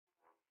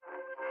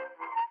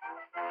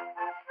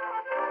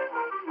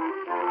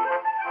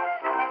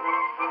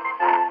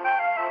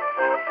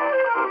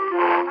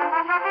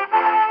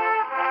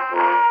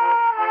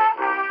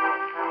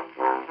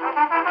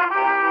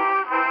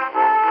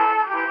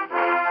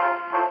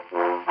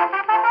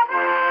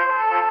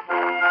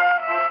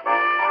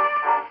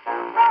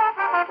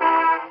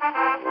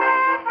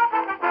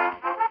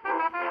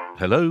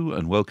Hello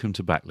and welcome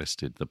to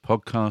Backlisted, the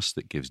podcast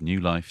that gives new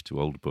life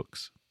to old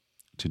books.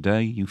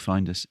 Today you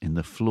find us in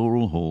the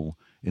Floral Hall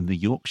in the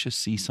Yorkshire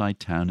seaside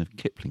town of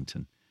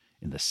Kiplington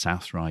in the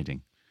South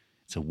Riding.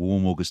 It's a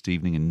warm August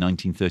evening in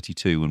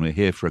 1932 and we're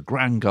here for a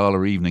grand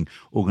gala evening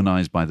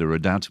organised by the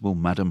redoubtable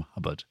Madam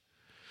Hubbard.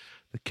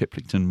 The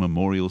Kiplington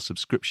Memorial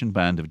Subscription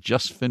Band have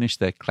just finished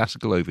their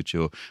classical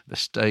overture. The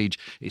stage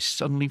is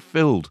suddenly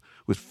filled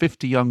with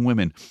 50 young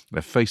women,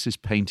 their faces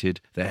painted,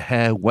 their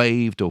hair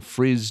waved or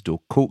frizzed or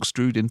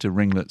corkscrewed into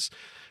ringlets,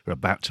 who are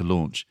about to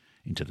launch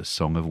into the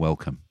Song of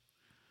Welcome.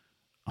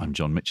 I'm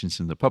John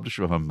Mitchinson, the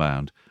publisher of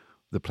Unbound,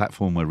 the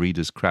platform where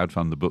readers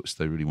crowdfund the books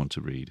they really want to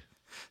read.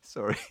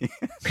 Sorry,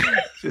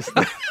 just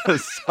that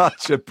was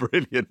such a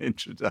brilliant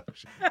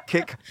introduction.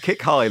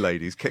 Kick high,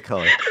 ladies, kick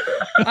high.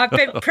 I've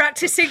been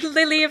practising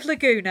Lily of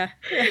Laguna.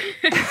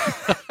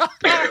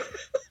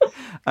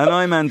 And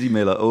I'm Andy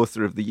Miller,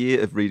 author of The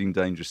Year of Reading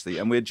Dangerously,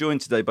 and we're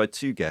joined today by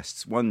two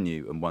guests, one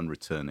new and one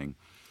returning.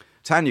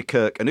 Tanya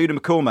Kirk and Una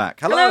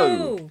McCormack.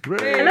 Hello.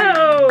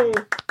 Hello.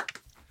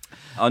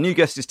 Our new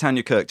guest is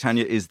Tanya Kirk.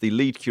 Tanya is the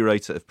lead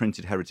curator of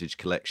Printed Heritage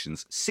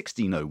Collections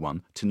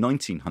 1601 to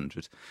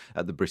 1900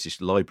 at the British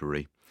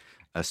Library.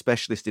 A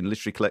specialist in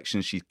literary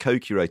collections, she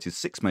co-curated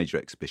 6 major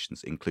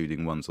exhibitions,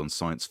 including ones on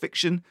science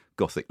fiction,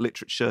 Gothic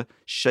literature,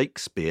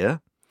 Shakespeare,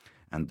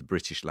 and the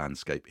British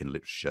landscape in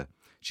literature.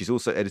 She's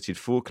also edited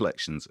 4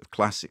 collections of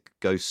classic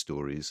ghost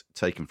stories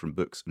taken from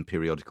books and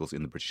periodicals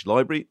in the British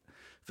Library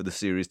for the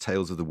series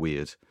Tales of the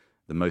Weird,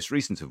 the most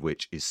recent of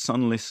which is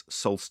Sunless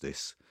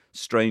Solstice,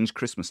 Strange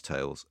Christmas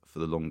Tales for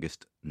the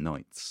Longest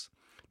Nights.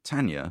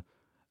 Tanya,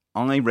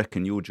 I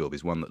reckon your job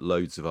is one that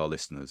loads of our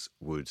listeners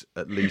would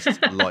at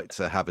least like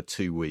to have a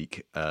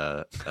 2-week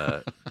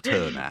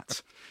turn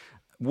at.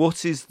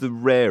 What is the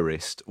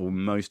rarest or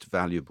most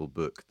valuable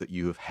book that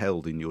you have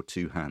held in your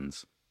 2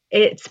 hands?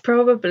 It's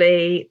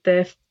probably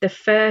the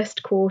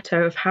first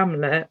quarter of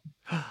Hamlet,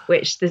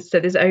 which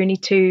there's only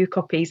 2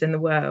 copies in the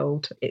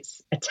world.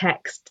 It's a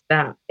text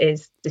that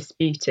is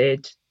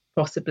disputed.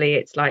 Possibly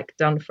it's like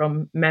done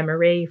from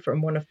memory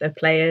from one of the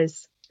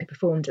players who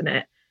performed in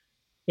it.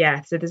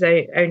 Yeah, so there's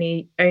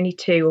only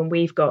 2, and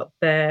we've got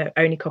the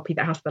only copy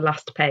that has the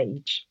last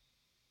page.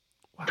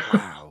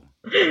 Wow.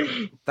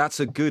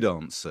 That's a good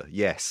answer.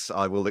 Yes,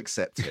 I will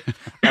accept it.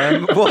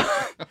 I've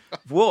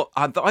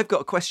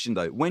got a question,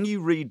 though. When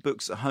you read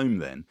books at home,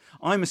 then,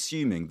 I'm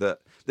assuming that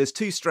there's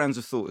 2 strands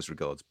of thought as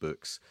regards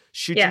books.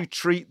 Should you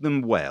treat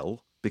them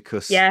well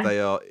because they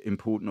are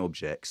important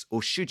objects,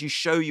 or should you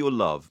show your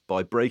love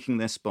by breaking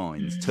their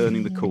spines,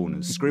 turning the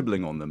corners,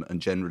 scribbling on them,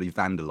 and generally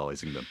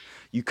vandalising them?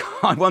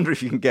 I wonder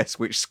if you can guess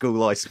which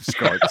school I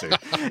subscribe to.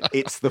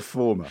 It's the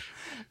former.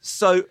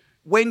 So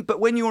when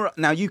you're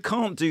now, you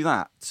can't do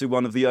that to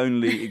one of the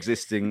only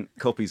existing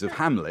copies of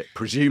Hamlet,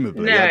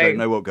 presumably. No. I don't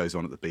know what goes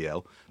on at the BL,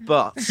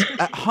 but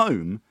at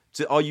home,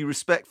 are you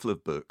respectful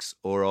of books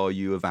or are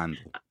you a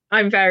vandal?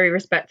 I'm very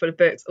respectful of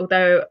books,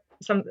 although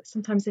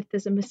sometimes if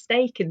there's a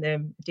mistake in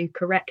them, I do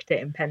correct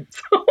it in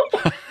pencil.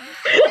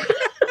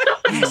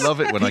 I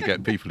love it when I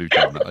get people who do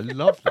that. I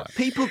love that.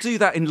 People do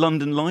that in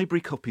London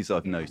Library copies,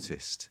 I've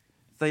noticed.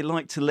 They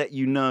like to let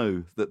you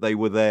know that they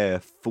were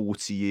there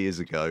 40 years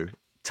ago.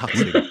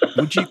 Tutting.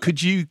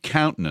 Could you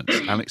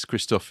countenance Alex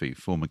Christofi,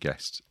 former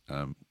guest,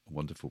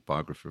 wonderful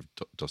biographer of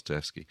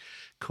Dostoevsky,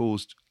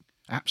 caused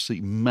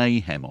absolute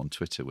mayhem on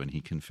Twitter when he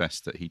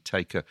confessed that he'd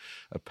take a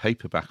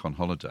paperback on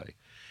holiday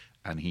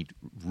and he'd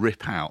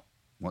rip out,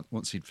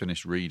 once he'd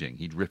finished reading,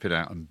 he'd rip it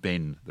out and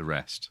bin the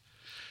rest.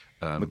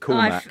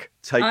 McCormack,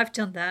 I've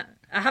done that.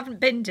 I haven't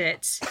binned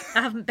it.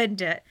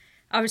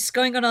 I was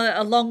going on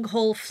a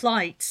long-haul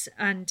flight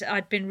and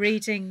I'd been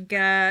reading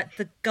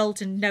The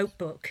Golden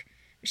Notebook,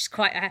 which is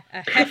quite a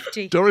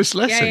hefty... Doris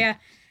Lessing. Yeah.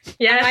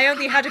 And I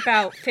only had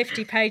about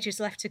 50 pages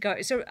left to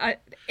go. So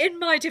in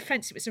my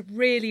defence, it was a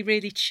really,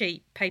 really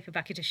cheap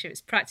paperback edition. It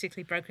was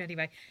practically broken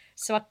anyway.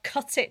 So I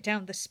cut it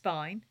down the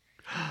spine.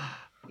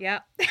 Yeah.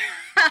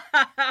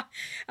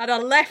 And I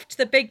left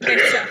the big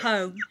bit at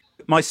home.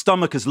 My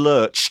stomach has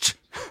lurched.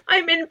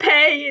 I'm in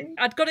pain.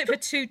 I'd got it for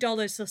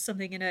 $2 or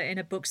something in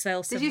a book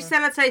sale somewhere. Did you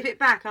sellotape it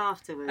back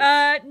afterwards?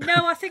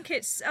 No, I think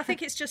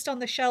it's just on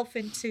the shelf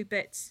in 2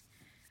 bits.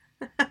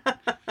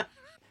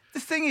 The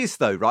thing is,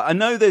 though, right, I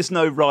know there's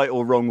no right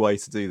or wrong way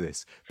to do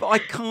this, but I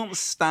can't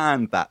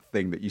stand that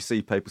thing that you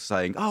see people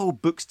saying, oh,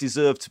 books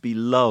deserve to be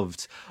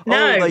loved.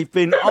 No.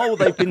 Oh,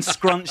 they've been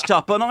scrunched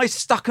up, and I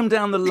stuck them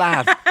down the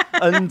lav,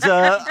 and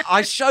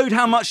I showed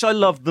how much I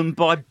loved them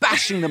by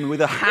bashing them with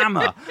a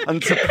hammer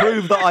and to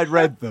prove that I'd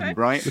read them,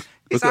 right?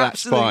 It's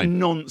absolute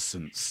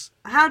nonsense.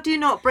 How do you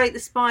not break the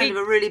spine of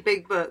a really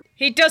big book?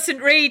 He doesn't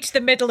read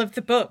the middle of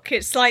the book.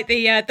 It's like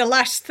the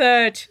last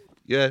third.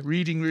 Yeah,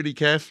 reading really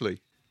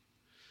carefully.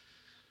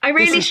 I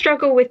really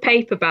struggle with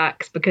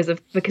paperbacks because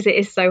it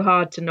is so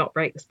hard to not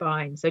break the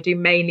spine. So I do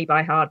mainly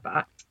buy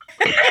hardbacks.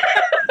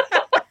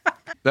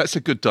 That's a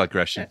good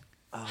digression.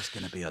 Oh, it's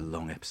going to be a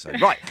long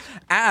episode. Right.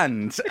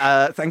 And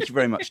thank you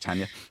very much,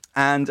 Tanya.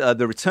 And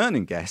the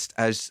returning guest,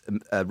 as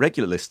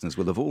regular listeners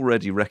will have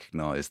already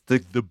recognised, the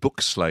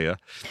bookslayer.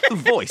 the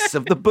voice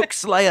of the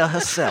bookslayer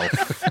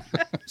herself,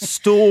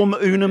 Storm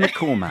Una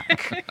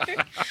McCormack,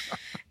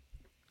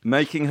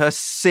 making her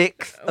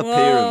 6th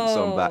appearance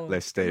on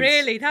Backlisted.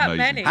 Really? That Amazing.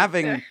 many?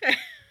 Having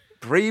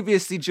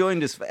previously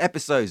joined us for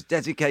episodes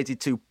dedicated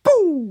to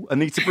Boo,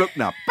 Anita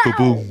Bruckner,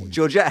 Bow,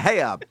 Georgette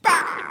Heyer,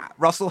 Bah,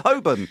 Russell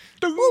Hoban,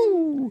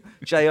 Woo,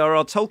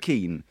 J.R.R.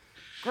 Tolkien,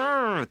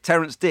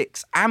 Terence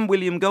Dix, and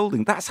William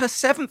Golding. That's her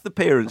 7th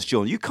appearance,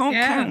 John. You can't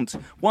count.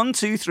 1,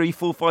 2, 3,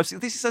 4, 5,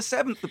 6. This is her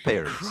 7th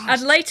appearance.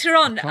 And later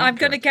on, I'm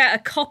going to get a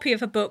copy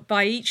of a book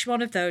by each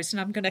one of those, and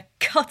I'm going to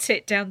cut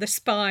it down the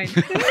spine.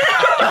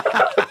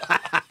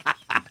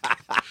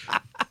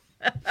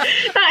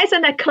 That is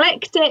an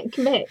eclectic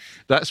mix.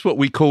 That's what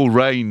we call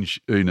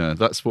range, Una.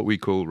 That's what we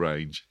call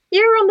range.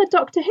 You were on the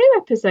Doctor Who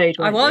episode,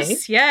 I weren't you?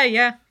 was,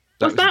 yeah.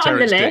 Was that on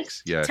the Terence list?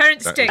 Dix. Yeah,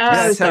 Terence that Dix.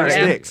 was- Oh, sorry.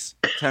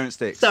 Terence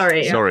Dix.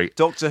 Sorry. Sorry.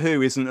 Doctor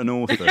Who isn't an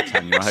author,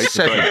 Tanya. I hate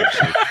to break it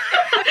to you.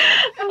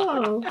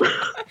 Oh.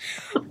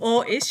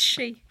 Or is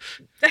she?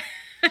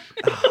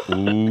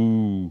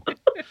 Ooh.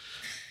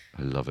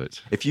 I love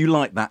it. If you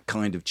like that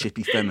kind of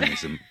chippy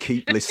feminism,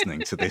 keep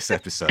listening to this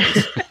episode.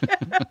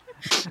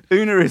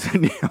 Una is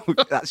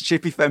that's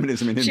chippy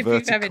feminism in Chippy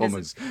inverted feminism.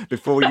 commas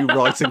before you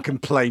write and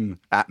complain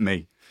at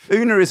me.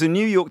 Una is a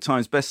New York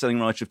Times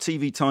bestselling writer of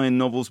TV tie-in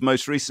novels,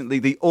 most recently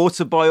the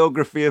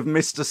autobiography of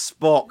Mr.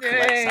 Spock. Yay.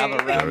 Let's have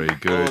a round Very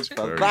of good, applause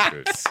for very that.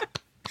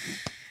 good.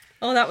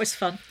 Oh, that was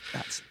fun.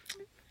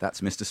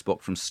 That's Mr.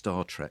 Spock from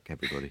Star Trek,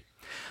 everybody.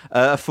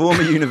 A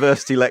former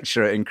university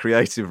lecturer in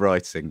creative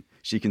writing,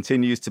 she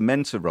continues to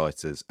mentor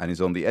writers and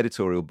is on the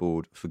editorial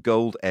board for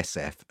Gold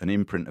SF, an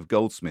imprint of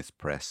Goldsmiths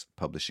Press,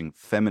 publishing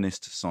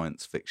feminist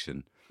science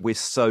fiction. We're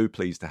so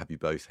pleased to have you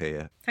both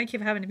here. Thank you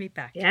for having me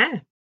back. Yeah.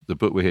 The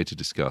book we're here to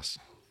discuss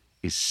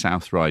is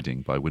South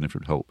Riding by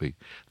Winifred Holtby,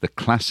 the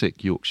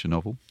classic Yorkshire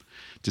novel,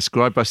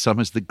 described by some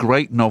as the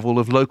great novel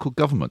of local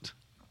government.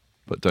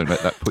 But don't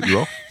let that put you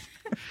off.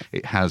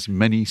 It has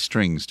many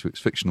strings to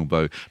its fictional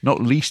bow, not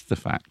least the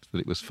fact that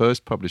it was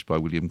first published by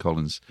William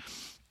Collins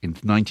in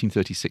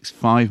 1936,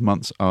 5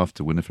 months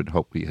after Winifred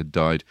Holtby had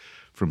died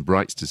from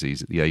Bright's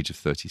disease at the age of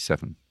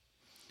 37.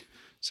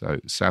 So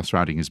South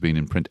Riding has been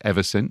in print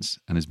ever since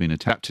and has been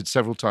adapted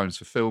several times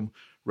for film,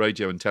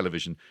 radio and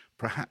television,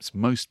 perhaps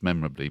most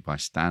memorably by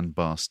Stan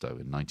Barstow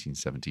in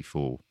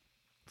 1974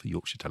 for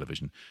Yorkshire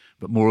Television.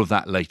 But more of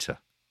that later.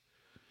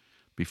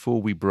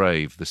 Before we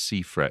brave the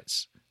sea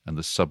frets and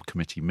the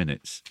subcommittee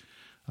minutes,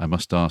 I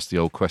must ask the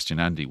old question.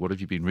 Andy, what have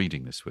you been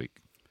reading this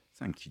week?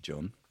 Thank you,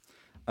 John.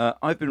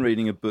 I've been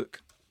reading a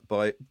book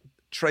by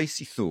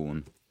Tracy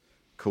Thorne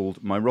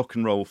called My Rock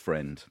and Roll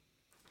Friend,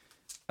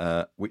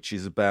 which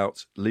is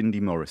about Lindy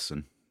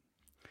Morrison.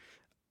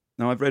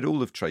 Now, I've read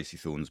all of Tracy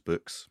Thorne's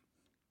books.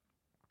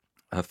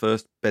 Her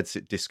first,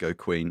 Bedsit Disco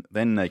Queen,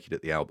 then Naked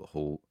at the Albert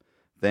Hall,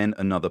 then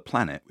Another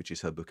Planet, which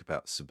is her book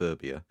about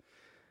suburbia,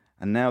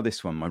 and now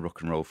this one, My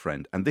Rock and Roll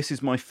Friend. And this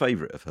is my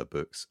favourite of her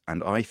books,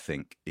 and I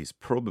think is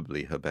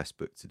probably her best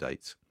book to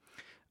date.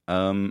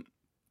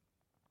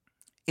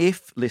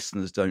 If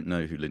listeners don't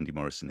know who Lindy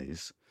Morrison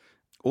is,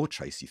 or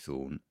Tracy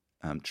Thorne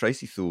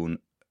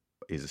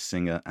is a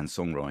singer and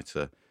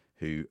songwriter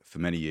who for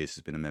many years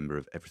has been a member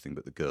of Everything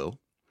But the Girl.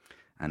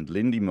 And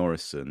Lindy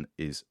Morrison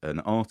is an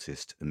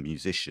artist and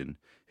musician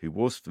who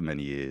was for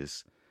many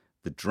years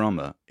the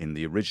drummer in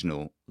the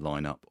original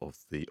lineup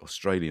of the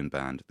Australian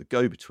band, the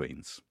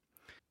Go-Betweens.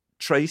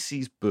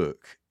 Tracy's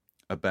book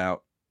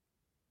about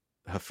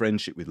her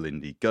friendship with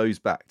Lindy goes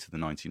back to the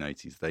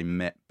 1980s. They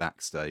met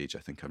backstage, I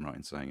think I'm right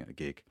in saying, at a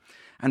gig.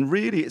 And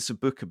really it's a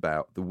book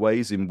about the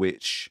ways in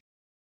which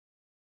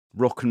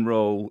rock and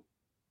roll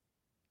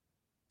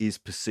is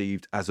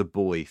perceived as a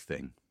boy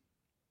thing.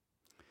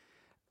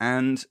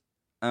 And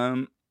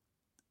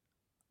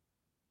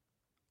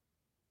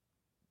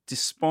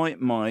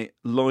despite my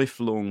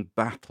lifelong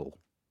battle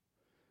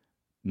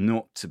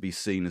not to be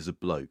seen as a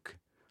bloke,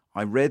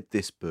 I read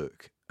this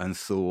book and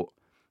thought,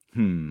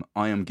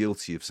 I am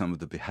guilty of some of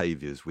the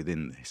behaviours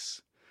within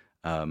this.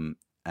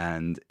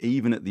 And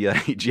even at the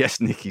age, yes,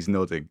 Nikki's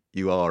nodding.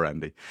 You are,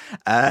 Andy.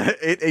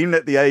 Even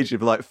at the age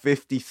of like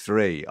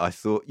 53, I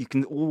thought you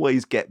can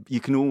always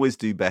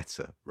do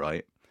better,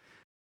 right?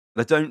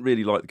 I don't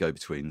really like the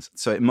Go-Betweens,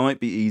 so it might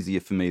be easier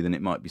for me than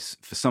it might be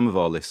for some of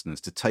our listeners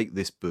to take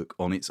this book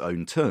on its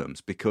own terms,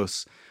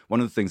 because one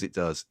of the things it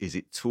does is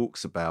it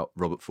talks about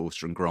Robert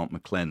Forster and Grant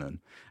McLennan,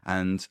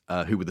 and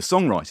who were the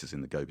songwriters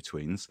in the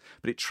Go-Betweens,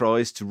 but it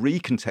tries to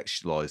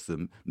recontextualise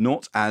them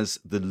not as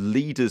the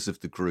leaders of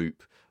the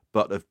group,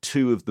 but of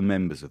two of the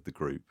members of the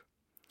group,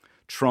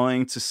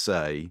 trying to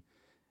say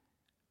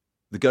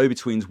the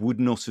Go-Betweens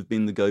would not have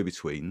been the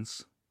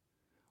Go-Betweens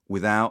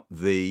without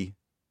the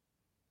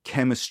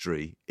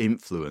chemistry,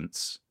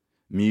 influence,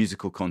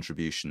 musical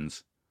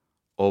contributions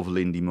of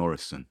Lindy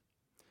Morrison.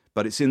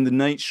 But it's in the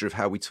nature of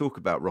how we talk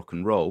about rock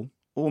and roll,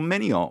 or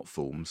many art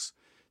forms,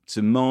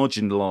 to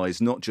marginalise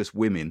not just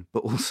women,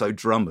 but also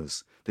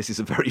drummers. This is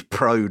a very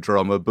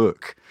pro-drummer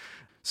book.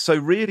 So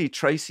really,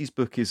 Tracy's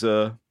book is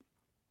a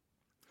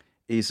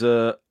is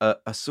a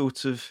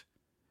sort of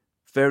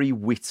very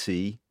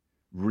witty,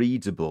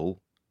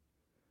 readable,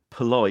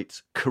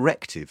 polite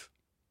corrective.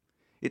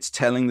 It's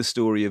telling the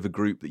story of a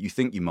group that you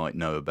think you might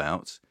know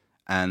about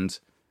and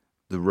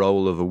the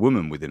role of a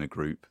woman within a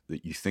group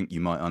that you think you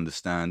might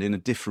understand in a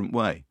different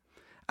way.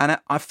 And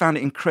I found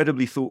it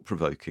incredibly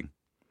thought-provoking.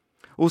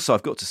 Also,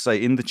 I've got to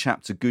say, in the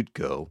chapter Good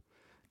Girl,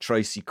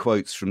 Tracy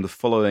quotes from the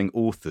following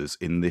authors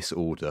in this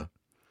order: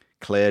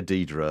 Claire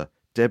Deidre,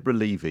 Deborah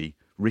Levy,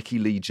 Ricky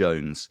Lee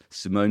Jones,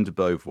 Simone de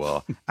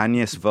Beauvoir,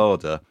 Agnes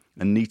Varda,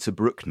 Anita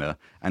Bruckner,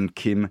 and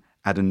Kim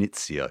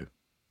Adenizio.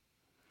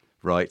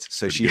 Right,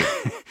 so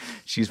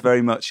she's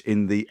very much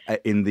in the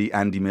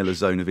Andy Miller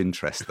zone of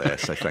interest there.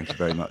 So thank you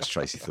very much,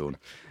 Tracy Thorne.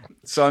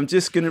 So I'm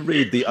just going to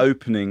read the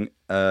opening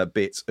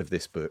bit of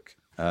this book,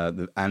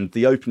 and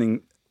the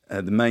opening,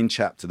 the main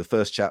chapter, the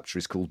first chapter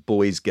is called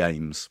Boys'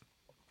 Games.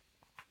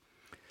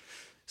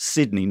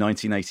 Sydney,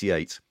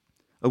 1988.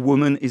 A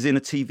woman is in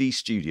a TV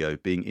studio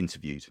being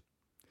interviewed.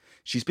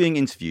 She's being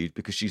interviewed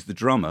because she's the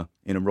drummer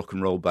in a rock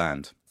and roll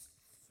band.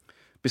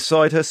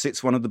 Beside her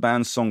sits one of the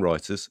band's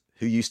songwriters,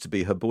 who used to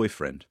be her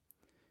boyfriend.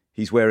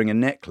 He's wearing a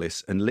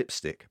necklace and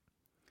lipstick.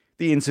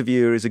 The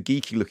interviewer is a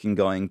geeky-looking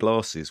guy in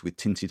glasses with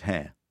tinted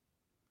hair.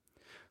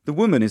 The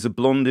woman is a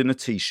blonde in a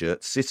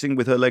t-shirt, sitting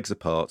with her legs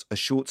apart, a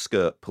short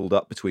skirt pulled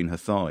up between her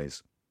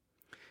thighs.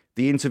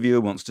 The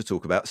interviewer wants to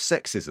talk about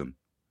sexism,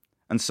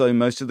 and so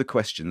most of the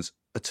questions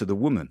are to the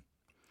woman.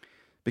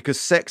 Because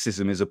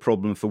sexism is a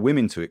problem for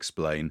women to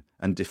explain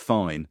and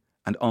define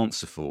and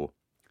answer for.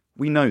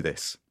 We know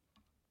this.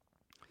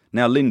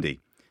 Now, Lindy,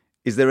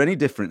 is there any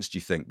difference, do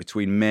you think,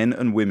 between men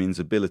and women's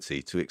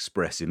ability to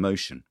express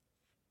emotion?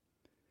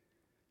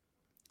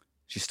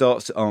 She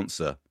starts to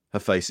answer. Her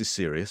face is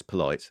serious,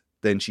 polite.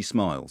 Then she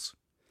smiles.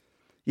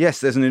 Yes,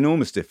 there's an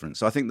enormous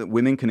difference. I think that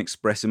women can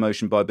express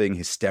emotion by being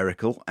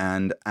hysterical,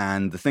 and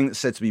the thing that's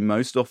said to me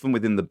most often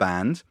within the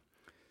band,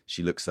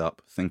 she looks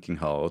up, thinking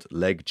hard,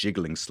 leg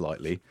jiggling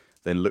slightly,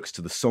 then looks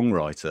to the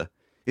songwriter,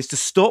 is to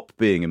stop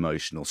being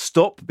emotional,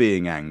 stop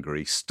being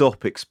angry,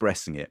 stop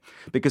expressing it.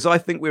 Because I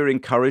think we're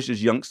encouraged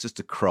as youngsters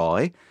to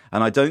cry,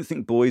 and I don't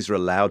think boys are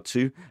allowed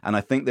to, and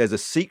I think there's a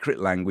secret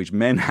language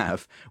men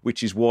have,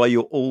 which is why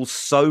you're all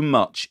so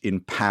much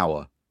in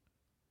power.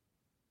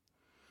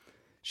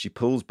 She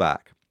pulls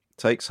back,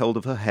 takes hold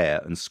of her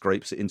hair and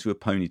scrapes it into a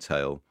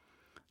ponytail,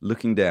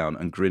 looking down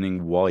and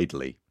grinning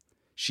widely.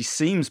 She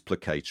seems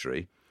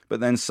placatory, but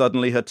then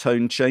suddenly her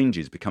tone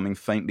changes, becoming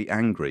faintly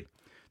angry.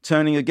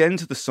 Turning again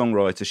to the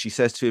songwriter, she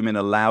says to him in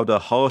a louder,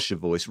 harsher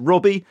voice,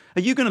 "Robbie,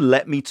 are you going to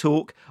let me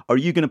talk, or are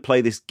you going to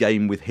play this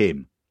game with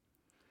him?"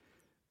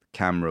 The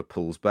camera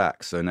pulls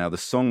back, so now the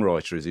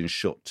songwriter is in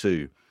shot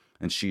too,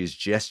 and she is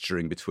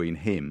gesturing between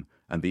him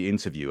and the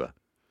interviewer.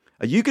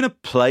 "Are you going to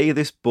play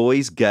this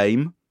boy's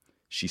game?"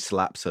 She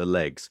slaps her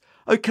legs.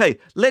 "Okay,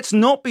 let's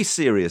not be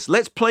serious.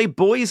 Let's play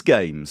boys'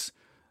 games."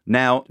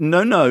 "Now,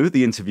 no,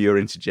 the interviewer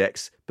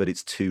interjects, but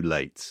it's too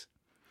late.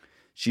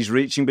 She's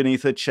reaching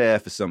beneath her chair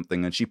for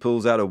something, and she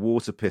pulls out a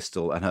water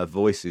pistol, and her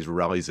voice is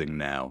rising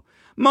now.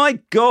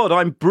 "My God,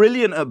 I'm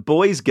brilliant at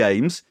boys'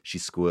 games," she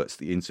squirts.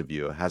 The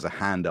interviewer has a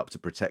hand up to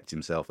protect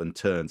himself and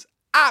turns.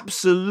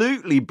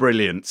 "Absolutely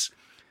brilliant."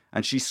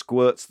 And she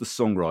squirts the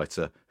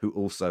songwriter, who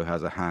also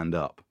has a hand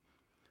up.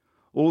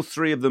 All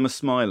three of them are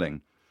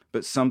smiling,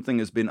 but something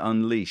has been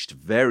unleashed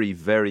very,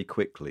 very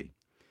quickly.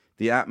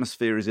 The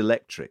atmosphere is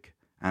electric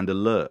and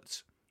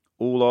alert.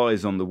 All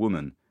eyes on the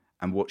woman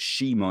and what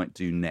she might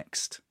do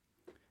next.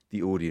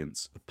 The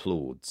audience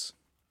applauds.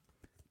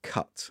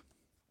 Cut.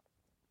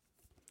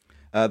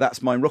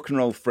 That's My Rock and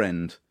Roll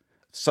Friend.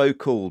 So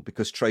called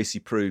because Tracy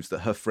proves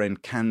that her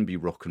friend can be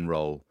rock and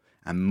roll,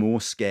 and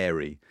more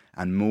scary,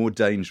 and more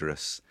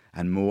dangerous,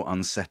 and more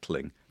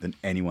unsettling than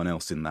anyone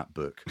else in that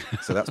book.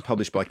 So that's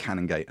published by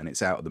Canongate, and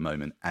it's out at the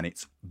moment, and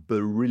it's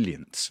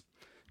brilliant.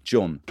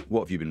 John,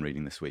 what have you been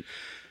reading this week?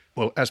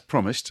 Well, as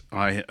promised,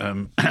 I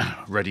am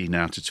ready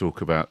now to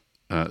talk about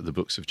The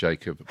Books of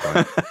Jacob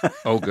by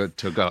Olga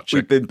Tokarczuk.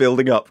 We've been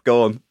building up.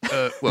 Go on.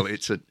 Well,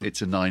 it's a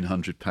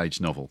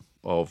 900-page novel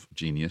of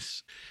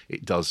genius.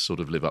 It does sort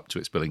of live up to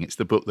its billing. It's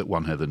the book that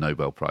won her the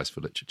Nobel Prize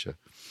for Literature.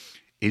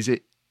 Is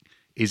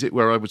it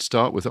where I would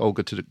start with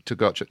Olga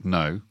Tokarczuk?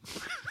 No,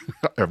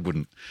 I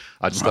wouldn't.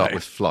 I'd start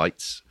with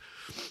Flights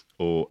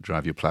or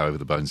Drive Your Plough Over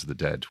the Bones of the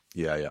Dead.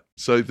 Yeah.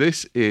 So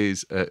this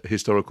is a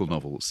historical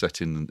novel set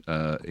in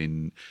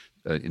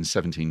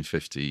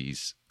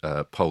 1750s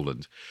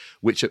Poland,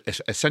 which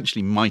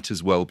essentially might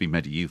as well be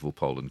medieval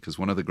Poland, because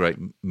one of the great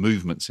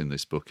movements in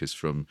this book is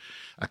from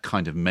a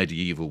kind of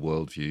medieval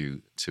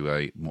worldview to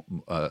a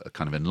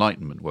kind of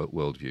Enlightenment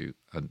worldview.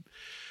 And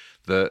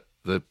the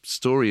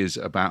story is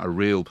about a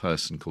real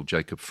person called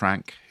Jacob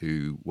Frank,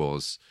 who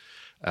was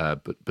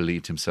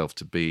believed himself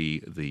to be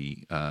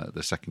the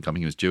second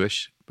coming. He was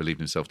Jewish, believed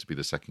himself to be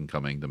the second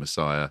coming, the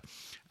Messiah,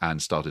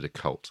 and started a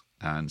cult.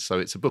 And so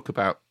it's a book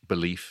about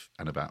belief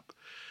and about,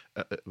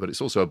 but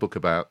it's also a book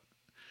about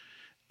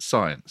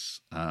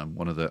science.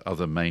 One of the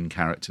other main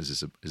characters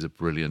is a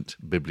brilliant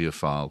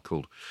bibliophile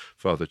called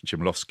Father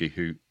Chmielowski,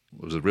 who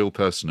was a real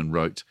person and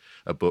wrote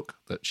a book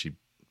that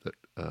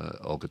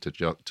Olga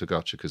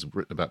Tokarczuk has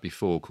written about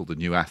before, called The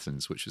New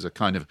Athens, which is a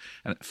kind of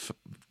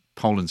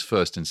Poland's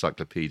first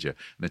encyclopedia,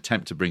 an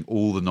attempt to bring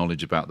all the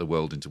knowledge about the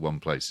world into one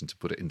place and to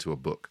put it into a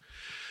book.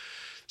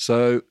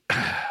 So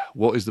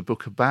what is the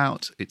book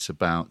about? It's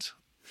about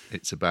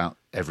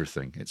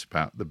everything. It's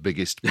about the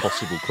biggest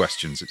possible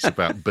questions. It's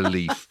about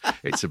belief.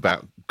 It's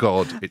about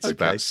God. It's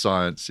about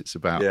science. It's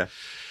about... Yeah.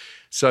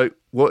 So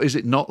what is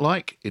it not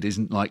like? It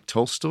isn't like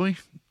Tolstoy.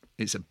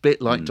 It's a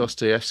bit like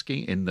Dostoevsky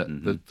in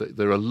that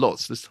there are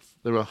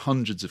there are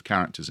hundreds of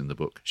characters in the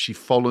book. She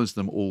follows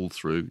them all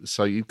through.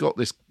 So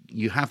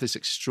you have this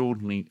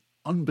extraordinarily,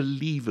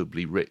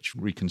 unbelievably rich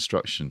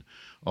reconstruction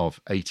of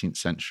 18th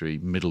century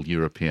Middle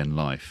European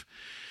life.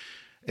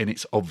 And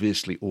it's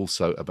obviously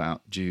also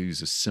about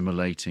Jews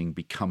assimilating,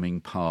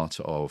 becoming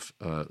part of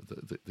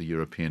the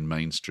European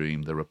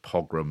mainstream. There are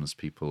pogroms,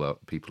 people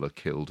are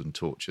killed and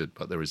tortured,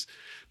 but there is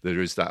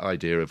that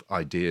idea of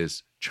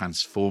ideas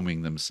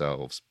transforming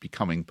themselves,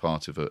 becoming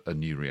part of a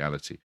new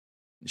reality.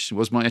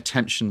 Was my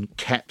attention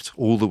kept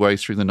all the way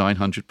through the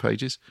 900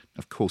 pages?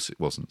 Of course it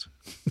wasn't.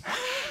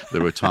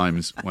 There were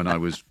times when I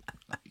was,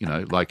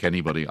 like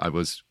anybody, I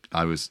was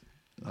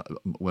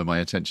where my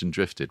attention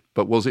drifted.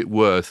 But was it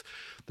worth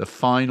the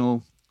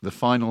final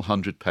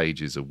 100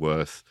 pages are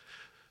worth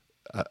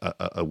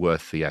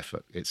the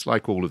effort? It's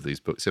like all of these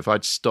books. If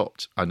I'd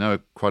stopped, I know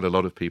quite a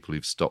lot of people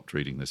who've stopped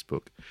reading this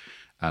book,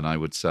 and I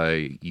would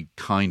say you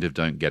kind of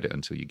don't get it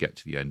until you get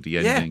to the end. The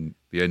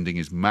ending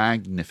is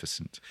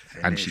magnificent,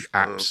 and she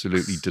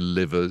absolutely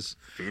delivers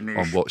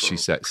on what she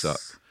sets up.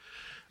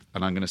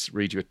 And I'm going to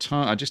read you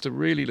just a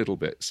really little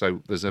bit.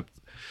 So there's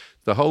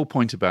the whole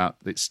point about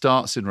it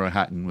starts in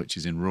Rohatyn, which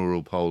is in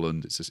rural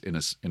Poland. It's just in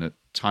a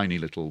tiny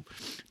little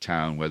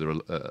town where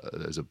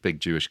there's a big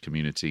Jewish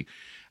community,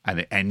 and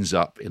it ends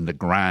up in the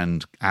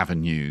grand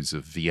avenues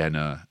of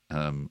Vienna.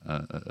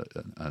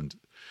 And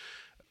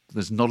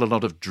there's not a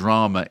lot of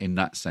drama in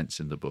that sense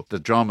in the book. The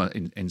drama,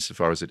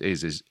 insofar as it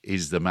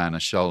is the man a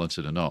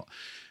charlatan or not?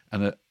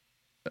 And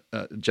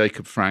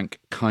Jacob Frank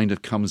kind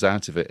of comes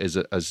out of it as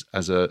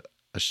a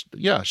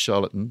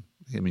charlatan.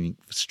 I mean,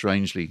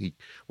 strangely,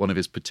 one of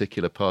his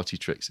particular party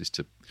tricks is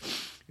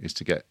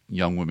to get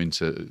young women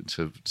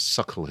to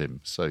suckle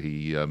him. So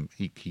he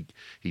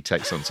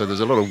takes on. So there's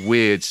a lot of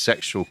weird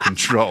sexual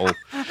control.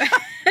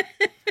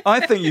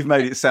 I think you've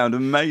made it sound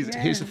amazing.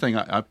 Here's the thing.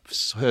 I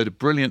heard a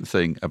brilliant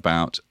thing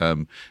about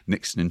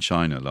Nixon in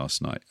China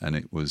last night, and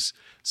it was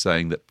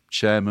saying that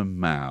Chairman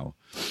Mao,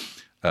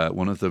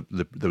 one of the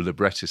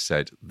librettists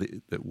said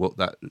that what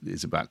that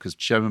is about, because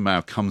Chairman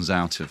Mao comes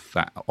out of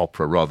that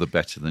opera rather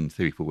better than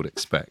people would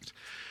expect.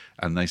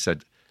 And they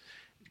said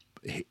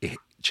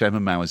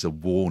Chairman Mao is a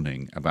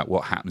warning about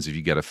what happens if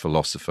you get a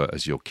philosopher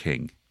as your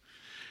king.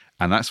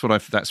 And that's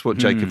what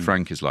Jacob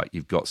Frank is like.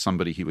 You've got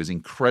somebody who is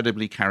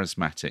incredibly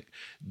charismatic,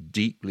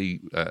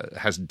 deeply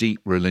has deep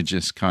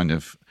religious kind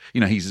of,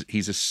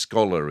 he's a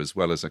scholar as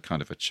well as a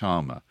kind of a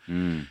charmer.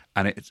 And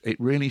it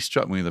really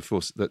struck me the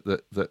force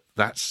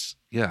that's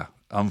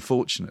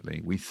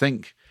unfortunately we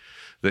think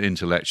that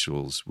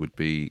intellectuals would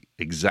be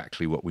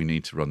exactly what we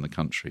need to run the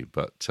country,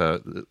 but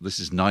this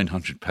is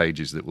 900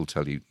 pages that will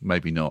tell you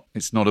maybe not.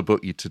 It's not a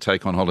book to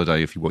take on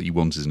holiday if what you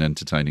want is an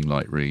entertaining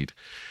light read.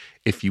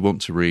 If you want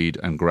to read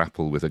and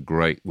grapple with a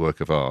great work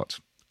of art,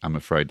 I'm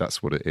afraid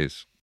that's what it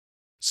is.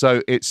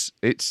 So it's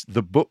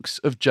The Books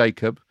of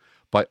Jacob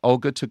by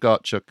Olga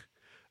Tokarczuk,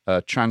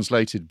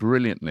 translated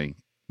brilliantly,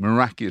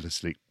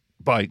 miraculously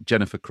by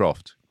Jennifer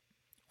Croft.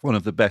 One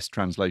of the best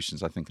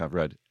translations I think I've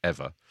read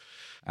ever.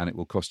 And it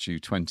will cost you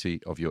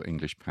 20 of your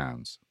English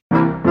pounds.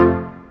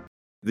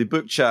 The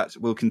book chat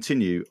will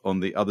continue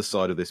on the other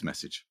side of this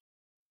message.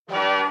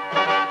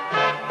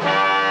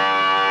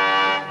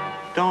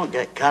 Don't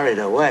get carried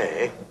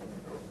away.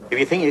 If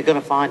you think you're going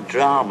to find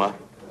drama,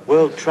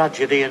 world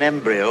tragedy and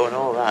embryo and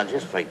all that,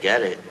 just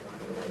forget it.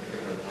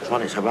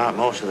 What it's about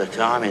most of the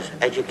time is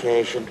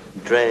education,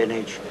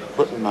 drainage,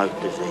 foot and mouth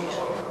disease.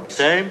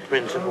 Same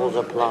principles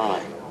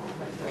apply.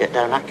 Get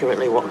down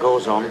accurately what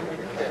goes on.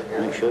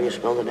 Make sure you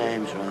spell the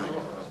names right.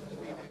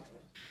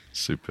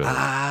 Super.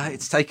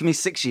 It's taken me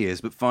 6 years,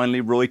 but finally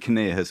Roy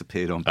Kinnear has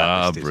appeared on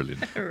Backlisted.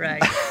 Brilliant.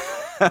 Right.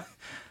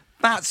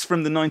 That's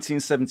from the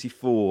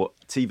 1974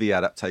 TV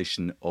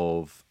adaptation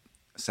of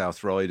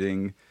South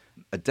Riding,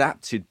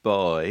 adapted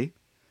by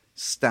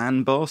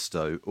Stan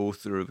Barstow,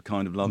 author of A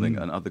Kind of Loving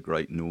and other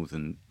great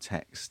northern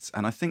texts.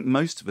 And I think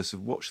most of us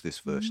have watched this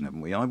version,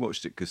 haven't we? I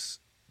watched it because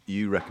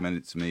you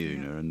recommended it to me,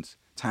 Una, and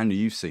Tanya,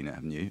 you've seen it,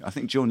 haven't you? I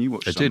think, John, you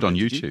watched it. I did on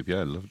YouTube,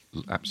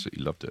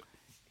 absolutely loved it.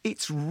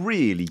 It's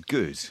really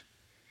good.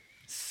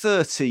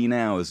 13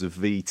 hours of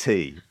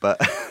VT,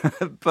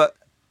 but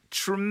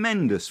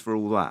tremendous for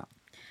all that.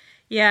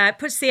 Yeah, it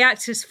puts the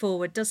actors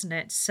forward, doesn't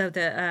it? So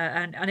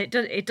that and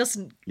it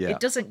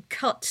doesn't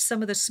cut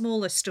some of the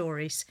smaller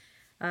stories.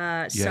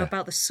 So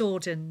about the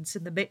Sordens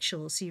and the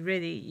Mitchells,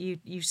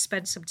 you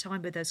spend some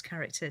time with those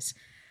characters,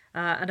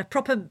 and a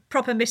proper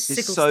Miss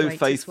Sigglesthwaite so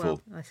faithful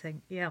as well, I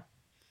think. Yeah.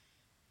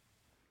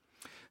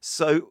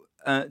 So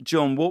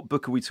John, what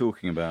book are we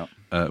talking about?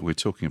 We're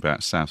talking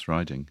about South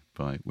Riding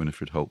by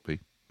Winifred Holtby.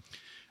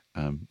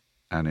 And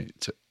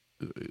it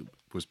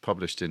was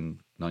published in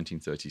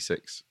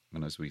 1936.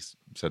 And as we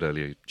said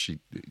earlier,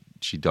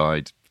 she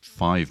died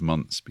 5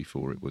 months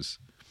before it was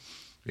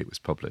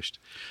published.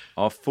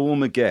 Our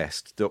former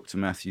guest, Dr.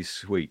 Matthew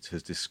Sweet,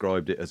 has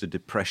described it as a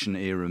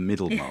Depression-era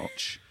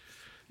Middlemarch.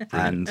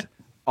 And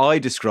I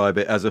describe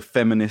it as a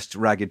feminist,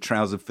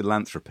 ragged-trousered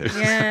philanthropist.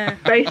 Yeah.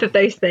 Both of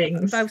those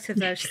things. Both of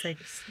those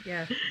things,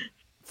 yeah.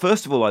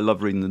 First of all, I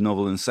love reading the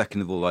novel, and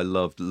second of all, I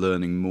loved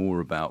learning more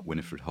about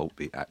Winifred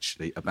Holtby,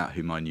 actually, about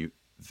whom I knew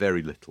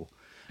very little.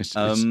 It's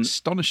an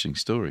astonishing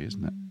story,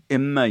 isn't it?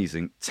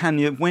 Amazing.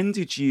 Tanya, when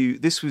did you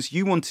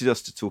wanted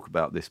us to talk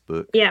about this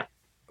book. Yeah.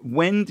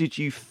 When did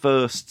you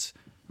first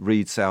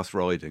read South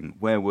Riding?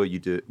 Where were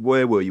you?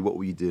 What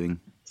were you doing?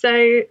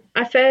 So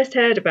I first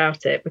heard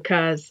about it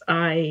because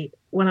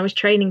when I was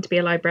training to be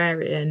a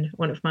librarian,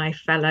 one of my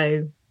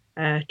fellow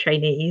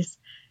trainees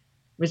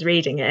was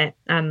reading it,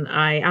 and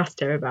I asked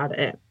her about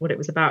it, what it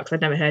was about, because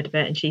I'd never heard of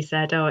it, and she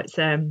said,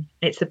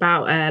 it's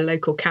about a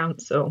local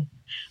council.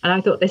 And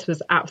I thought this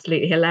was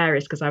absolutely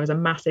hilarious because I was a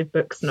massive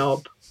book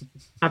snob,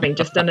 having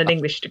just done an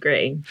English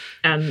degree,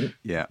 and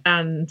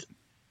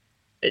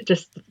it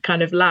just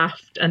kind of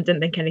laughed and didn't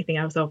think anything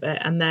else of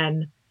it. And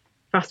then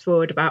fast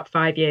forward about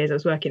 5 years, I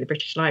was working at the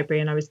British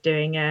Library, and I was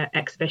doing an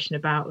exhibition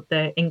about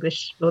the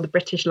English or the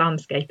British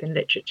landscape in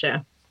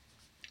literature,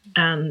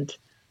 and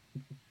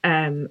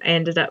I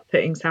ended up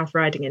putting South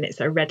Riding in it,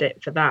 so I read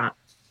it for that,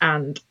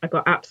 and I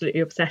got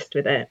absolutely obsessed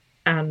with it.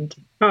 And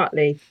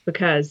partly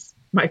because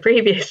my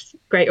previous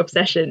great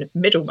obsession,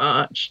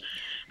 Middlemarch,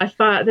 I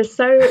thought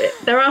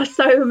there are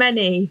so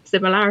many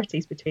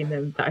similarities between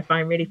them that I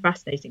find really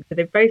fascinating. So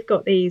they've both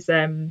got these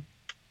kind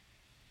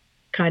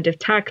of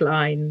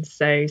taglines.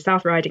 So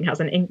South Riding has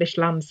an English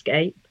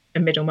landscape,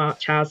 and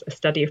Middlemarch has a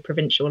study of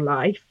provincial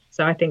life.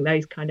 So I think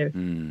those kind of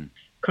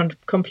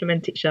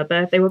complement each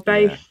other. They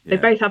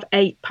both have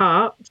 8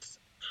 parts.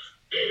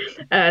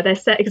 They're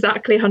set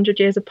exactly 100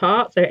 years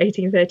apart, so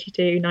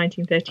 1832,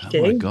 1932.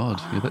 Oh my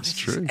God, yeah, that's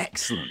true.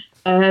 Excellent.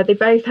 They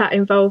both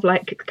involve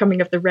like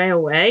coming of the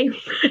railway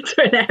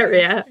to an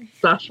area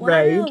 /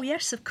 road. Oh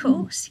yes, of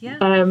course, yeah.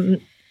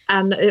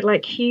 And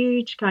like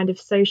huge kind of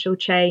social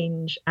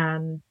change,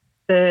 and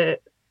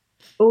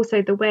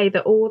also the way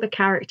that all the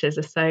characters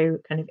are so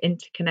kind of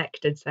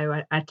interconnected.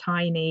 So a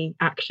tiny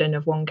action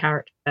of one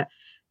character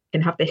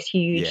can have this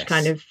huge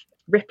kind of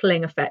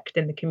rippling effect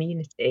in the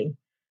community.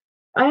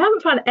 I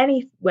haven't found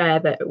anywhere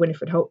that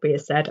Winifred Holtby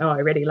has said, I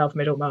really love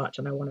Middlemarch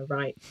and I want to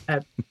write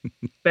a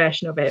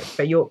version of it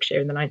for Yorkshire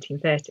in the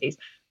 1930s.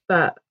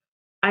 But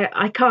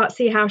I can't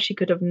see how she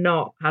could have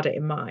not had it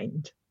in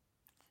mind.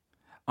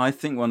 I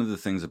think one of the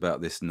things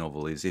about this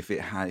novel is if you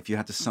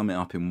had to sum it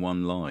up in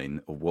one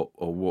line or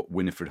what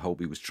Winifred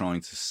Holtby was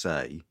trying to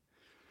say,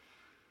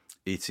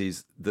 it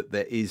is that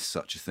there is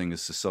such a thing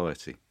as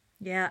society.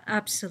 Yeah,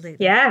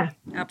 absolutely. Yeah,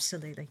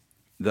 absolutely.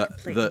 That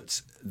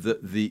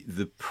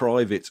the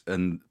private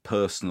and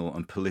personal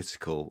and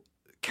political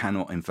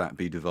cannot in fact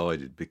be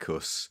divided,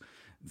 because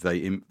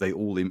they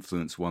all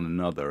influence one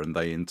another, and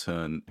they in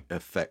turn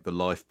affect the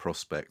life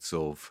prospects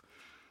of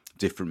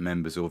different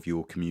members of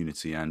your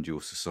community and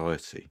your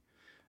society.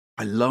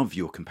 I love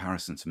your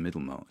comparison to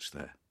Middlemarch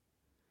there.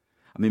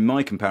 I mean,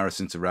 my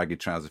comparison to Ragged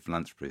Trousered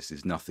Philanthropist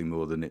is nothing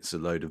more than it's a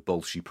load of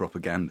Bolshevik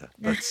propaganda.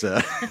 But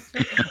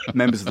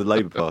members of the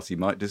Labour Party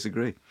might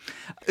disagree.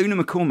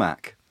 Una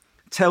McCormack,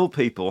 tell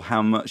people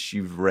how much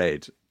you've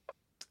read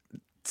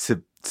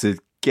to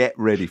get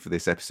ready for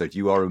this episode.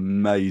 You are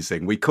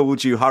amazing. We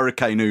called you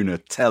Hurricane Una.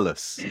 Tell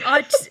us.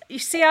 You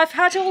see, I've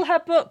had all her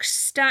books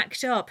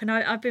stacked up, and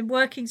I've been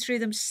working through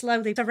them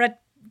slowly. I read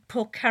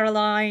Poor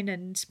Caroline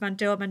and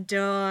Mandor,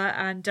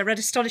 and I read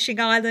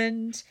Astonishing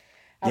Island.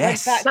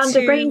 Yes. Land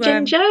of Green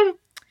Ginger.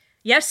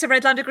 Yes, I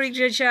read Land of Green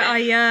Ginger.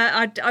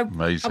 I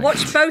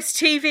watched both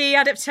TV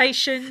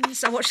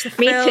adaptations. I watched the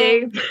film.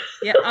 Me too.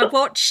 Yeah, I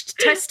watched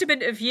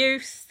Testament of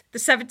Youth, the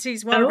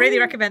 70s one. I really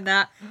recommend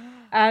that.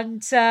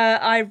 And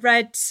I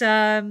read,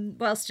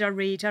 what else did I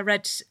read? I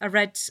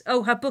read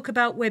her book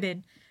about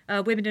women,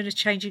 Women in a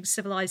Changing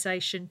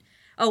Civilization.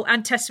 Oh,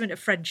 and Testament of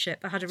Friendship.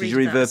 I had a read. Did you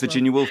read that the as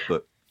Virginia Woolf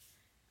book?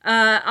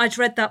 I'd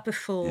read that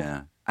before.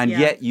 Yeah. And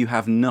yet you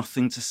have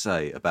nothing to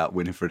say about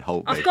Winifred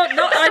Holtby.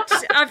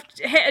 I've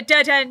hit a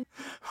dead end.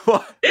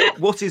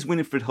 What is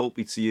Winifred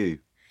Holtby to you?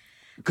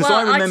 Because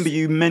Well, I remember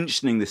you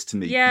mentioning this to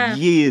me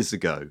years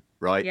ago,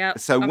 right? Yeah,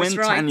 so I was when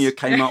right. Tanya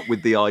came up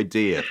with the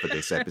idea for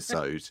this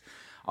episode,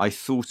 I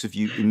thought of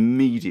you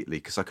immediately,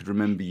 because I could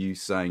remember you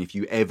saying, if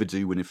you ever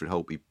do Winifred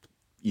Holtby,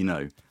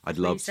 I'd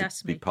love to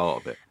be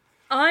part of it.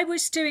 I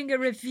was doing a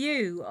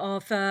review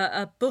of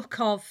a book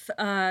of,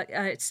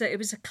 it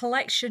was a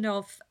collection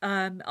of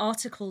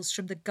articles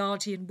from the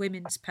Guardian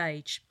Women's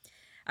page.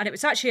 And it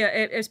was actually,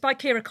 it was by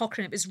Kira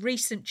Cochrane. It was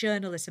recent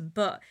journalism.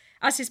 But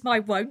as is my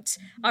wont,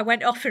 I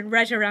went off and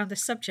read around the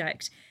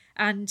subject.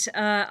 And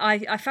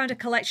I found a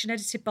collection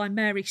edited by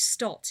Mary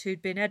Stott,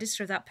 who'd been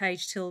editor of that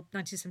page till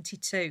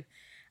 1972.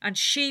 And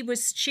she'd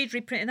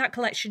reprinted in that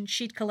collection,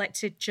 she'd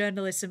collected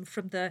journalism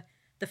from the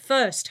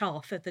first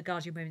half of the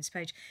Guardian Women's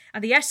Page.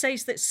 And the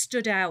essays that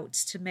stood out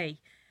to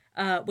me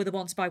were the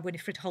ones by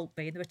Winifred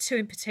Holtby. And there were two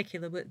in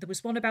particular. There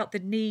was one about the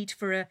need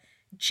for a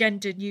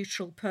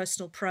gender-neutral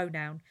personal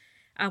pronoun,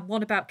 and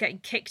one about getting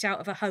kicked out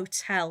of a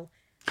hotel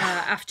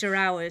after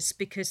hours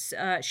because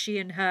she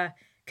and her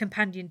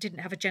companion didn't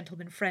have a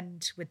gentleman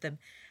friend with them.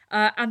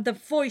 And the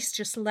voice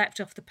just leapt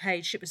off the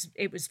page.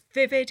 It was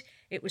vivid,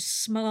 it was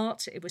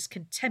smart, it was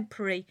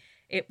contemporary,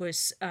 it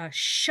was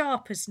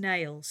sharp as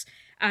nails.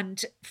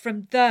 And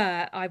from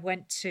there, I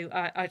went to,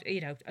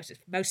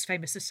 most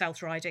famous of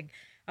South Riding.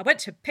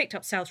 Picked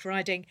up South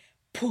Riding.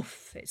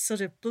 Poof! It sort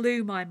of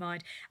blew my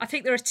mind. I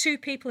think there are two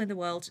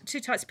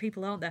types of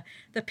people, aren't there?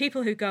 The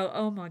people who go,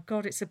 "Oh my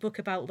God, it's a book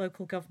about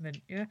local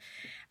government," yeah,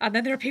 and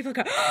then there are people who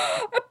go,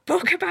 "Oh, a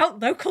book about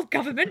local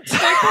government."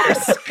 My God,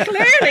 it's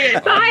clearly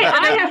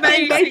I have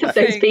been both of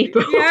those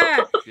people.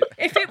 Yeah,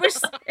 if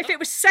it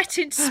was set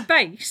in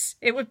space,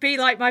 it would be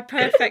like my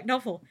perfect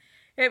novel.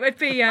 It would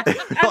be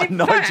like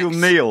Nigel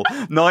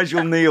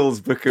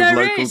Neal's book of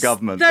local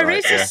government. There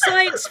is a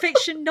science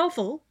fiction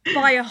novel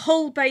by a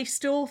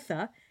Hull-based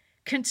author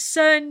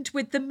concerned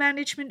with the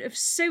management of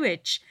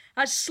sewage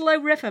at Slow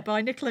River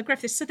by Nicola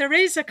Griffiths. So there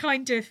is a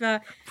kind of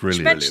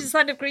she mentions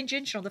Land of Green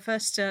Ginger on the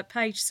first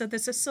page. So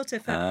there's a sort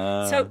of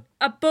so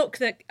a book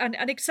that and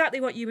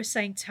exactly what you were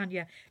saying,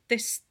 Tanya.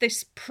 This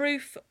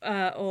proof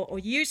or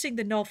using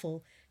the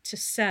novel to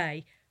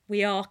say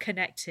we are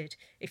connected.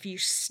 If you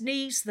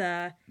sneeze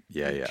there,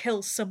 you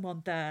kill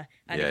someone there,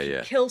 and if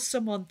you kill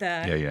someone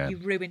there, you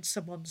ruin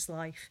someone's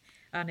life,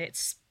 and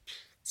it's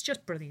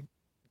just brilliant.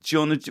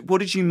 John, what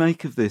did you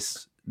make of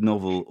this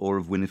novel or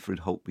of Winifred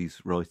Holtby's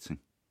writing?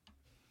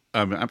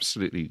 I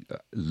absolutely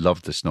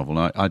loved this novel.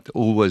 I'd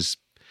always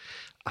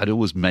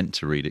meant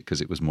to read it because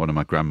it was one of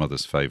my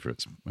grandmother's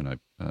favourites when I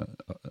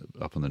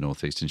up on the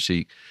northeast, and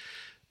she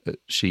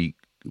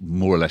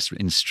more or less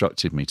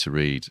instructed me to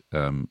read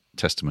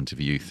Testament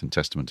of Youth and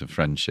Testament of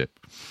Friendship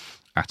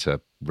at a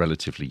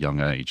relatively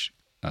young age.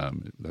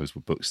 Those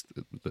were books.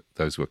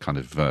 Those were kind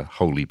of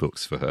holy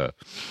books for her.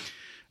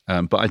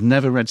 But I'd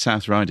never read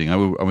South Riding. I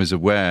was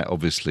aware,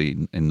 obviously,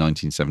 in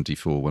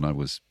 1974 when I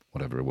was,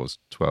 whatever it was,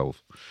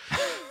 12,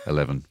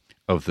 11,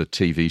 of the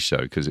TV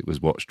show because it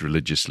was watched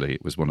religiously.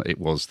 It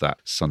was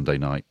that Sunday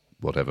night,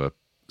 whatever,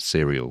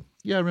 serial.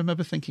 Yeah, I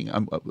remember thinking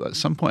at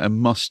some point I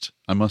must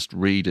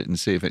read it and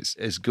see if it's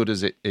as good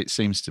as it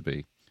seems to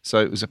be. So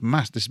it was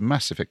this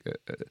massive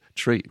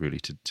treat, really,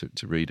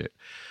 to read it.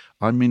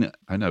 I mean,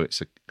 I know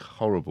it's a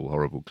horrible,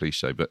 horrible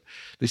cliche, but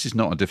this is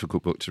not a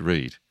difficult book to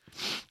read.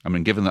 I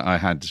mean, given that I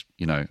had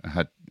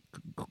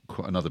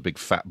quite another big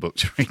fat book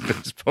to read for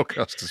this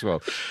podcast as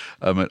well,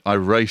 I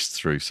raced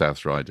through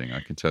South Riding, I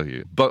can tell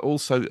you. But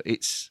also,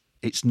 it's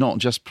not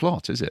just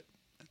plot, is it?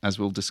 As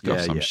we'll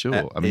discuss, I'm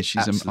sure. I mean,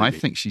 I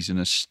think she's an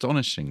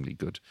astonishingly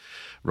good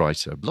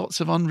writer.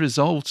 Lots of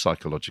unresolved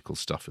psychological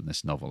stuff in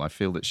this novel. I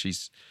feel that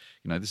she's,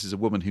 this is a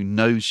woman who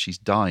knows she's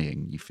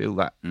dying. You feel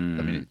that. I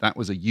mean, that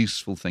was a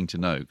useful thing to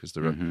know because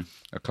there are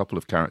a couple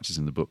of characters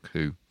in the book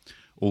who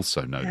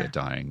also know they're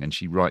dying, and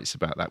she writes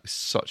about that with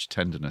such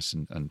tenderness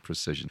and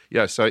precision.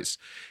 Yeah, so it's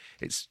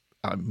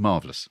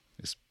marvellous,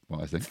 is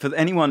what I think. For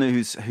anyone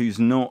who's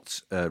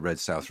not read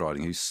South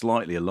Riding, who's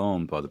slightly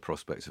alarmed by the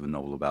prospect of a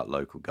novel about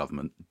local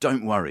government,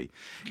 don't worry.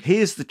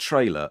 Here's the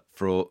trailer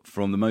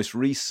from the most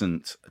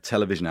recent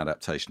television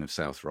adaptation of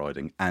South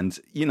Riding, and,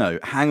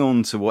 hang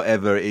on to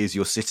whatever it is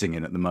you're sitting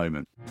in at the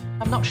moment.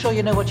 I'm not sure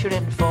you know what you're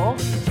in for.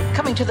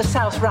 Coming to the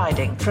South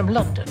Riding from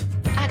London.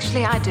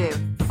 Actually, I do.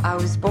 I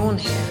was born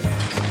here.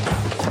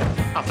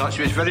 I thought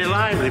she was very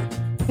lively.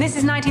 This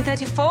is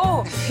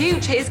 1934. The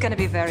future is going to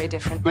be very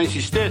different. I mean,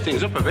 she'd stir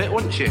things up a bit,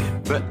 wouldn't she?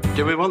 But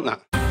do we want that?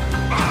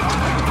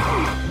 I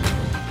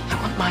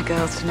want my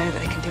girls to know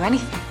that they can do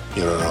anything.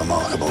 You're a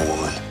remarkable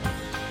woman.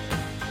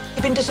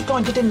 You've been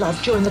disappointed in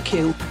love during the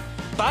queue.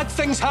 Bad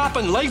things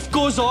happen. Life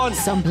goes on.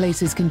 Some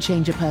places can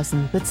change a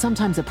person, but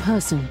sometimes a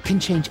person can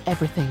change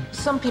everything.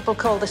 Some people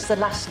call this the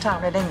last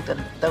town in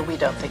England, though we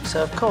don't think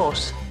so, of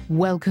course.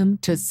 Welcome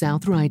to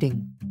South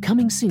Riding.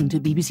 Coming soon to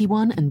BBC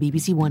One and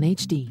BBC One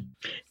HD.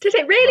 Does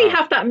it really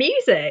have that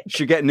music?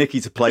 Should get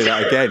Nikki to play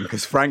that again,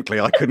 because frankly,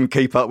 I couldn't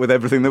keep up with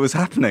everything that was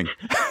happening.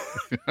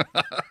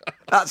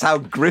 That's how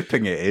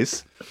gripping it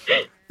is.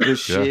 The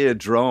sheer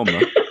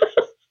drama.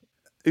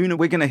 Una,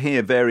 we're going to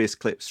hear various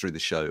clips through the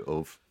show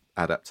of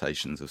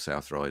adaptations of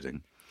South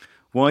Riding.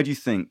 Why do you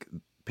think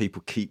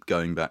people keep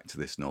going back to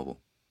this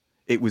novel?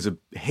 It was a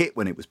hit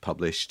when it was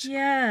published.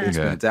 Yeah. It's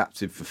been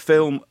adapted for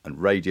film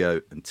and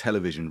radio and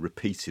television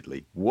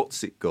repeatedly.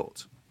 What's it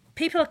got?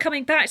 People are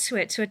coming back to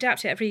it to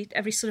adapt it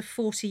every sort of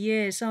 40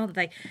 years, aren't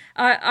they?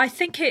 I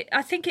think it.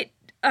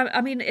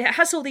 I mean, it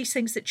has all these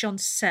things that John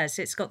says.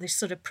 It's got this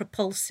sort of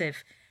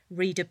propulsive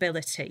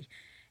readability.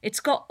 It's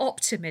got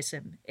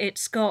optimism.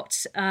 It's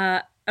got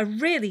a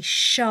really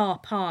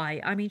sharp eye.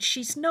 I mean,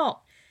 she's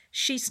not a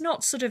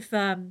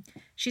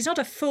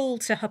fool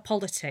to her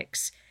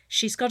politics.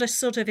 She's got a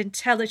sort of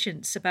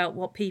intelligence about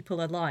what people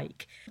are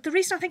like. The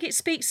reason I think it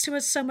speaks to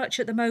us so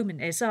much at the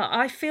moment is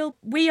I feel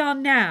we are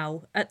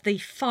now at the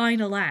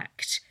final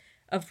act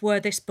of where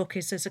this book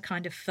is as a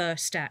kind of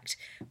first act.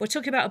 We're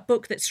talking about a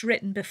book that's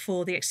written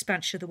before the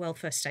expansion of the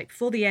welfare state,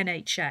 before the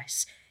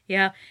NHS.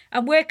 Yeah.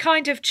 And we're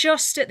kind of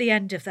just at the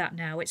end of that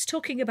now. It's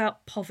talking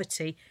about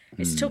poverty.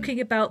 It's talking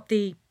about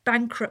the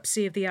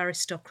bankruptcy of the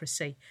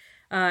aristocracy.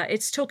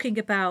 It's talking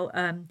about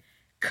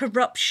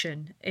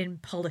corruption in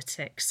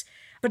politics.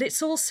 But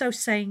it's also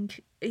saying,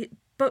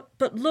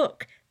 but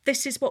look,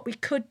 this is what we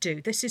could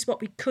do. This is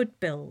what we could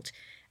build.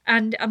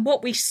 And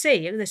what we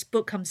see, and this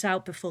book comes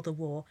out before the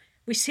war,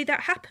 we see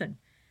that happen.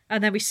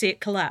 And then we see it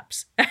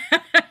collapse.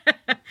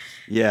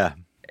 Yeah.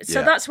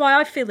 So that's why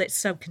I feel it's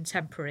so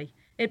contemporary.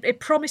 It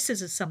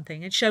promises us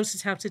something and shows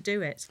us how to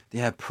do it.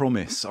 Yeah,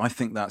 promise. I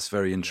think that's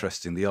very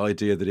interesting. The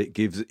idea that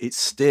it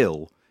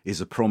still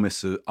is a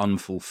promise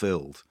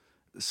unfulfilled.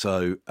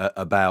 So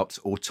about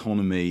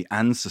autonomy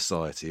and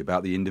society,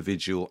 about the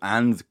individual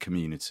and the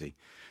community.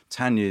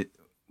 Tanya,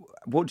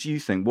 what do you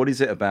think? What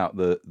is it about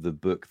the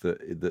book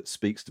that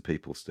speaks to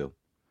people still?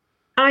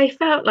 I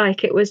felt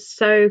like it was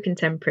so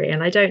contemporary,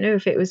 and I don't know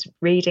if it was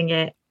reading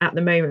it at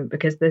the moment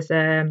because there's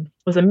a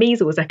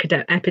measles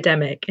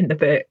epidemic in the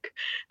book,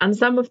 and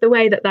some of the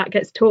way that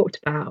gets talked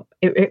about,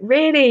 it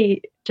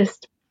really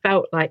just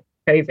felt like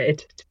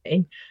COVID to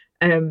me.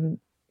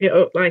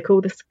 Like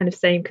all this kind of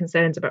same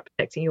concerns about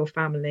protecting your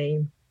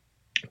family.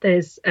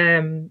 There's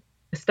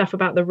stuff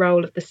about the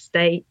role of the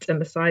state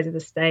and the size of the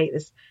state.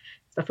 There's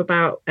stuff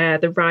about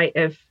the right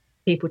of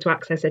people to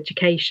access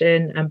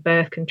education and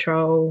birth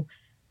control,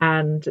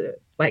 and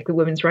like the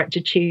women's right to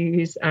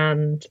choose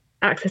and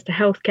access to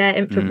healthcare,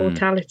 infant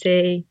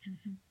mortality,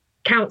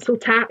 council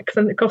tax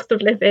and the cost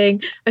of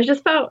living.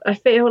 I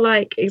feel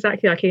like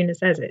exactly like Una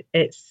says,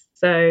 it's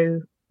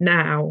so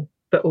now,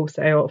 but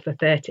also of the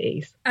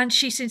 30s. And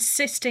she's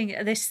insisting,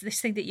 this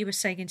thing that you were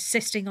saying,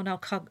 insisting on our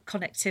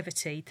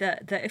connectivity,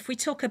 that if we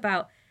talk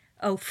about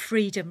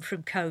freedom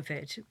from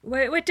COVID,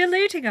 we're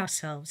deluding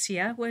ourselves.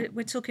 Yeah,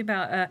 we're talking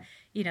about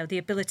the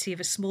ability of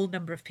a small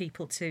number of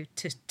people to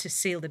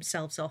seal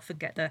themselves off and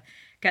get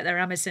their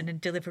Amazon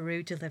and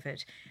Deliveroo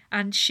delivered.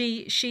 And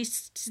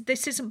she's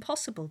this isn't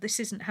possible. This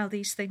isn't how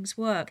these things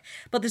work.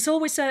 But there's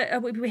always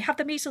we have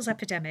the measles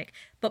epidemic,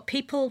 but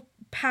people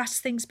pass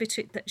things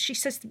between. She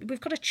says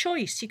we've got a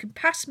choice. You can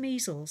pass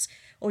measles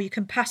or you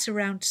can pass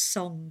around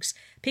songs.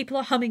 People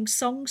are humming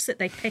songs that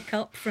they pick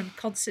up from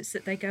concerts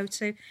that they go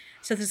to.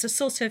 So there's a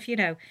sort of,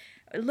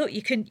 look,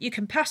 you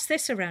can pass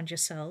this around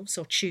yourselves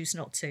or choose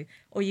not to,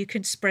 or you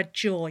can spread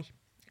joy.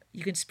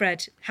 You can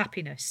spread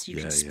happiness. You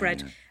can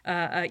spread.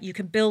 You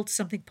can build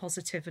something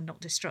positive and not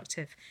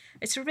destructive.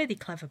 It's a really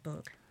clever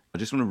book. I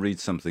just want to read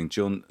something.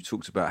 John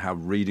talked about how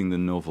reading the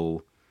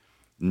novel,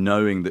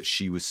 knowing that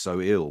she was so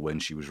ill when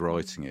she was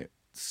writing it,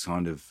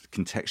 kind of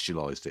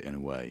contextualised it in a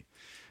way.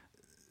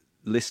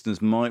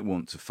 Listeners might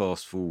want to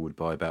fast forward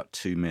by about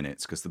 2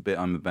 minutes because the bit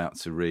I'm about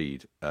to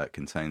read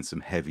contains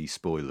some heavy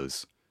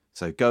spoilers.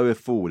 So go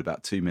forward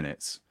about 2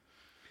 minutes.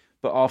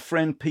 But our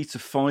friend Peter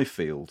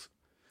Fifield,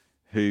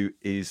 who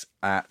is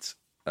at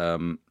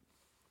Birkbeck,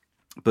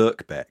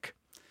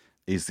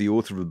 is the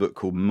author of a book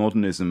called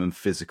Modernism and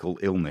Physical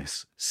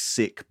Illness,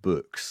 Sick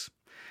Books,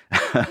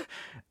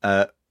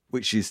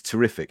 which is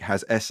terrific.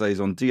 Has essays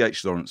on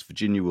D.H. Lawrence,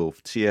 Virginia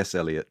Woolf, T.S.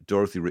 Eliot,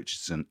 Dorothy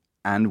Richardson,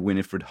 and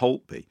Winifred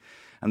Holtby.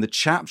 And the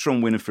chapter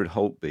on Winifred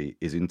Holtby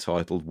is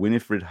entitled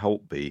Winifred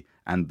Holtby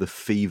and the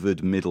Fevered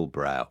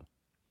Middlebrow.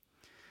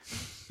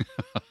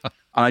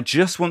 I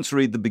just want to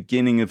read the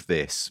beginning of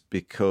this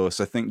because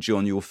I think,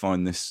 John, you'll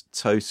find this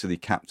totally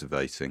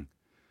captivating.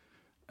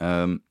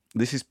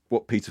 This is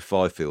what Peter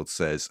Fifield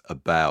says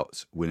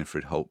about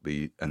Winifred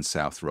Holtby and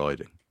South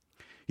Riding.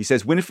 He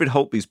says, Winifred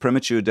Holtby's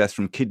premature death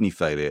from kidney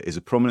failure is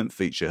a prominent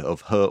feature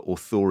of her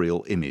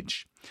authorial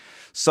image.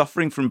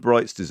 Suffering from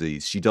Bright's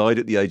disease, she died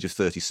at the age of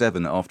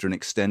 37 after an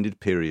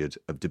extended period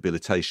of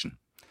debilitation.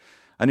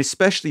 An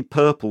especially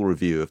purple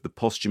review of the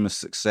posthumous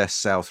success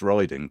South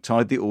Riding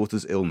tied the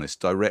author's illness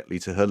directly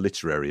to her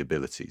literary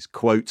abilities.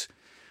 Quote,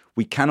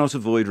 we cannot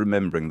avoid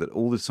remembering that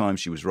all the time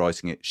she was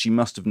writing it, she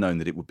must have known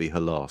that it would be her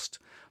last.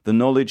 The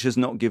knowledge has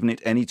not given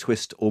it any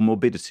twist or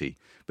morbidity,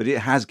 but it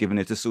has given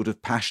it a sort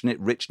of passionate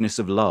richness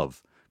of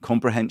love,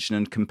 comprehension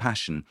and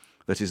compassion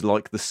that is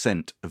like the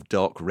scent of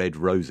dark red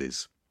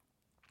roses.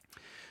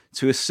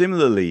 To a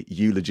similarly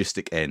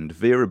eulogistic end,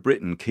 Vera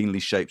Brittain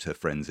keenly shaped her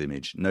friend's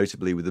image,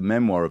 notably with a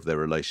memoir of their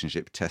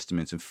relationship,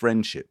 Testament of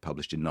Friendship,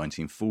 published in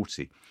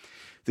 1940.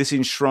 This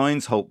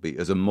enshrines Holtby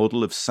as a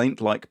model of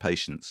saint-like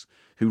patience,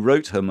 who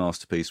wrote her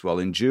masterpiece while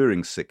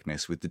enduring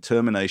sickness with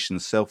determination,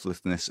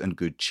 selflessness and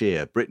good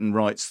cheer. Brittain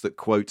writes that,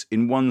 quote,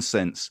 in one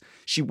sense,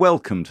 she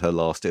welcomed her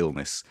last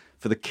illness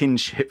for the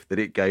kinship that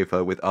it gave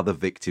her with other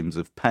victims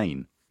of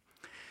pain.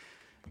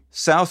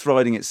 South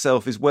Riding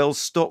itself is well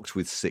stocked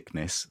with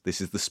sickness.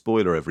 This is the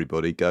spoiler,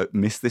 everybody.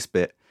 Miss this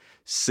bit.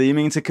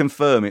 Seeming to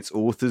confirm its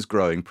author's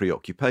growing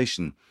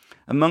preoccupation.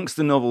 Amongst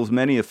the novel's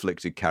many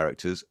afflicted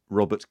characters,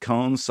 Robert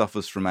Kahn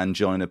suffers from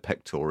angina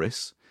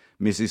pectoris.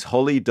 Mrs.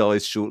 Holly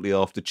dies shortly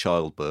after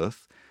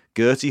childbirth.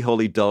 Gertie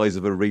Holly dies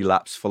of a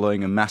relapse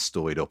following a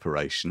mastoid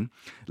operation.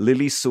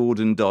 Lily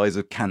Sorden dies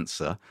of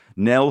cancer.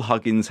 Nell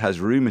Huggins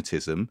has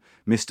rheumatism.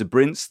 Mr.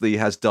 Brinsley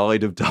has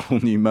died of double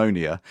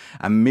pneumonia.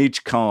 And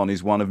Midge Khan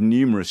is one of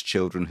numerous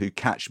children who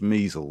catch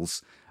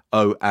measles.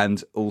 Oh,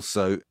 and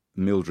also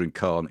Mildred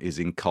Khan is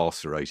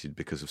incarcerated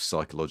because of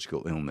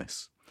psychological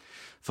illness.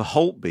 For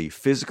Holtby,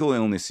 physical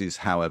illness is,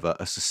 however,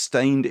 a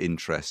sustained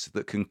interest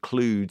that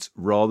concludes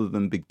rather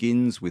than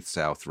begins with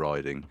South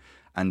Riding,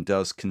 and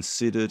does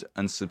considered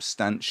and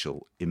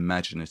substantial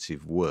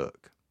imaginative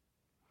work.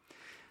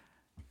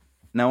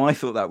 Now, I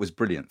thought that was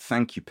brilliant.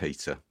 Thank you,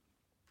 Peter.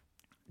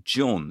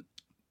 John,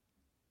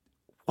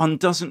 one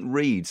doesn't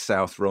read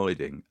South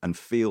Riding and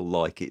feel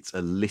like it's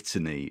a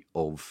litany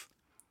of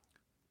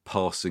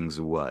passings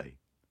away.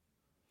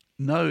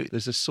 No,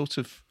 there's a sort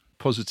of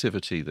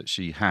positivity that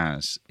she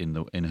has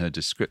in her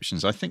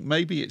descriptions. I think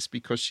maybe it's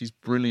because she's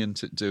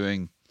brilliant at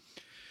doing...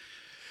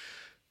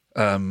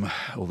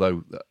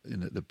 although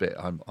the bit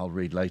I'll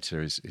read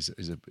later is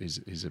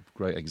a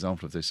great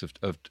example of this,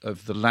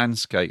 of the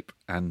landscape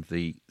and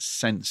the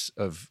sense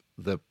of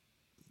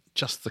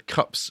just the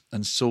cups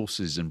and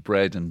sauces and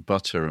bread and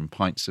butter and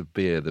pints of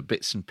beer, the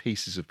bits and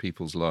pieces of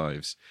people's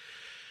lives,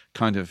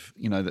 kind of,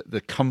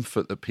 the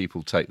comfort that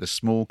people take, the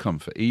small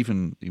comfort.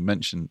 Even you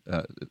mentioned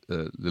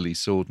Lily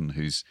Sorden,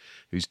 who's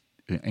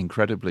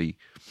incredibly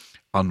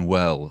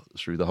unwell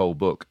through the whole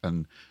book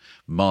and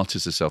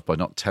martyrs herself by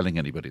not telling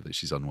anybody that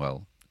she's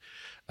unwell.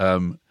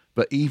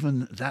 But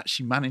even that,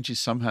 she manages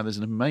somehow. There's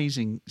an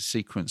amazing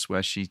sequence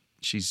where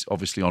she's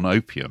obviously on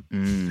opium,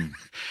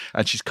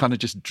 and she's kind of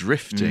just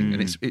drifting,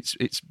 and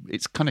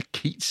it's kind of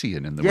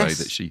Keatsian in the way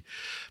that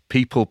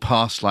people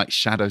pass like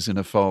shadows in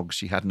a fog.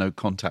 She had no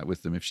contact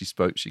with them. If she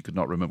spoke, she could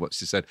not remember what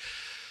she said.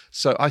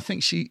 So I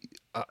think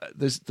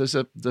there's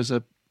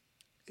a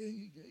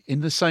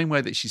in the same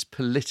way that she's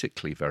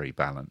politically very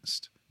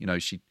balanced.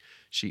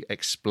 She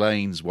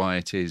explains why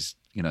it is,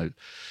 the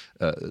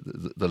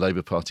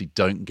Labour Party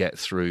don't get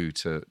through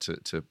to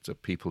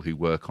people who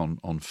work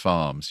on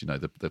farms,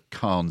 the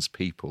Khan's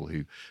people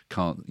who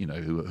can't,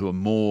 who are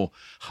more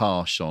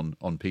harsh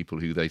on people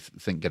who they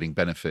think getting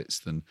benefits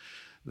than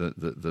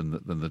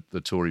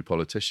the Tory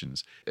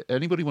politicians.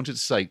 Anybody wanted to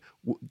say,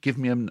 give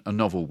me a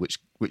novel which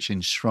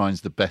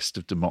enshrines the best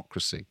of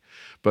democracy,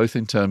 both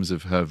in terms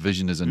of her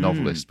vision as a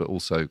novelist, but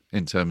also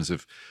in terms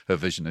of her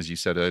vision, as you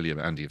said earlier,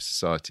 Andy, of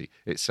society.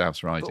 It's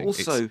South Riding. But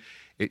also,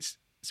 it's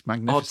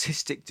magnificent.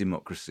 Artistic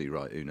democracy,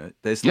 right, Una?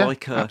 There's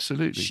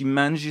absolutely. She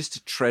manages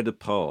to tread a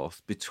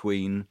path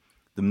between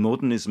the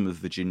modernism of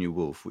Virginia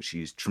Woolf, which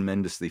she is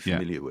tremendously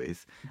familiar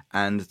with,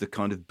 and the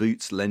kind of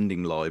Boots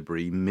Lending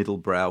Library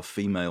middlebrow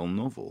female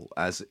novel,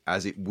 as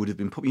it would have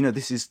been.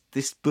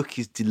 This book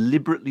is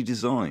deliberately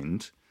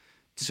designed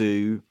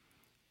to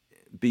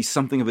be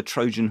something of a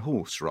Trojan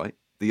horse, right?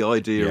 The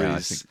idea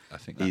is, I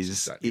think that's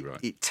exactly right.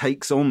 It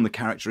takes on the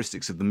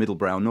characteristics of the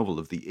middlebrow novel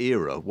of the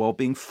era, while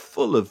being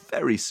full of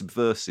very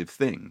subversive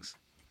things.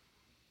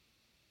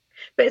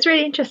 But it's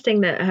really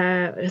interesting that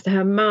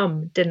her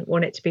mum didn't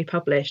want it to be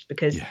published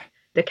because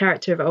the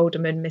character of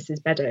Alderman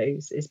Mrs.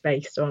 Beddoes is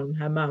based on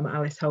her mum,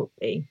 Alice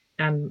Holtby,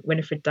 and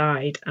Winifred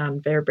died,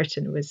 and Vera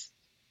Brittain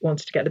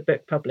wanted to get the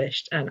book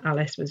published, and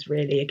Alice was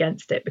really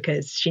against it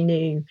because she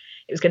knew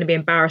it was going to be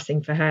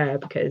embarrassing for her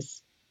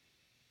because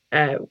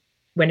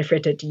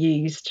Winifred had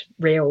used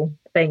real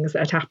things that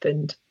had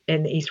happened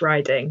in the East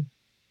Riding.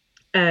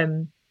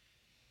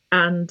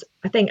 And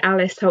I think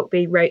Alice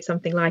Holtby wrote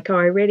something like,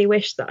 I really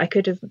wish that I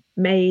could have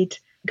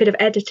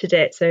edited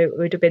it so it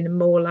would have been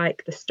more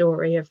like the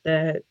story of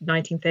the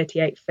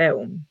 1938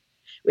 film,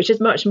 which is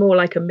much more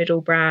like a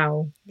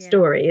middlebrow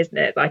story, isn't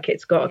it? Like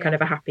it's got a kind of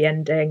a happy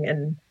ending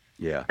and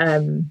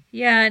and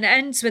it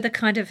ends with a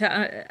kind of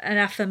an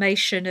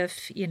affirmation of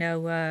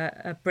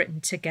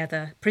Britain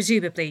together,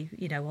 presumably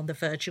on the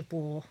verge of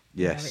war.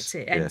 Yes,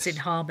 it ends in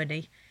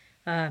harmony.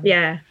 But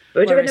it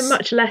would have been a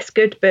much less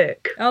good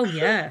book. Oh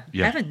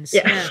heavens!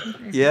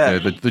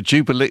 The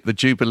Jubilee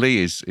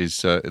is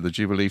the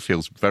Jubilee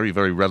feels very,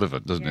 very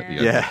relevant, doesn't it?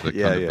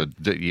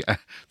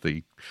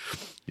 The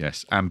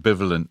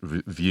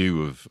ambivalent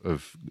view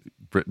of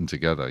Britain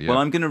together. Well,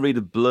 I'm going to read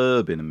a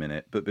blurb in a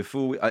minute, but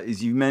before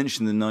as you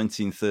mentioned, the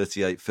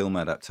 1938 film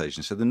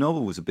adaptation. So the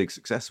novel was a big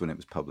success when it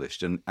was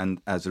published,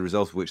 and as a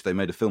result of which they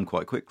made a film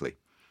quite quickly.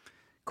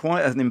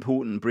 Quite an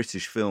important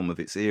British film of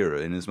its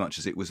era, in as much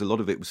as a lot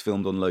of it was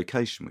filmed on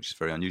location, which is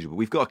very unusual. But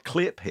we've got a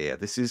clip here.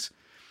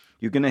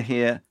 You're going to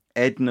hear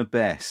Edna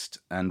Best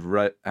and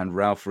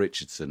Ralph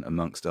Richardson,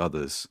 amongst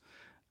others.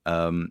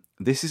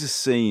 This is a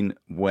scene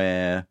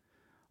where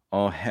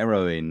our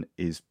heroine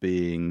is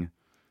being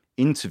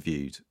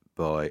interviewed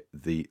by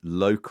the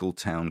local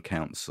town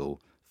council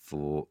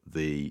for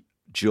the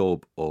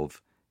job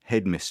of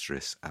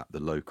headmistress at the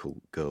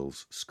local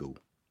girls' school.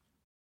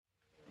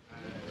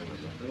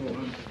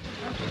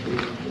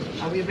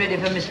 Are we ready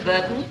for Miss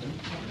Burton?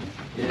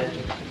 Yes.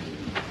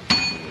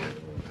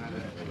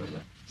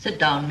 Sit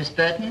down, Miss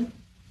Burton.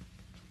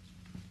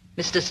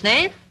 Mr.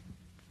 Snaith?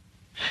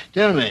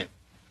 Tell me,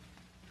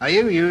 Are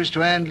you used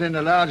to handling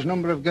a large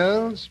number of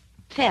girls?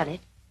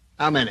 Fairly.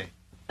 How many?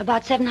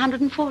 About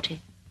 740.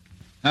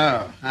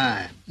 Oh,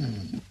 aye.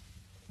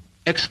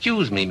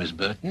 Excuse me, Miss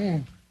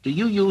Burton. Do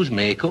you use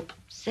makeup?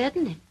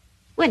 Certainly.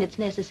 When it's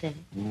necessary.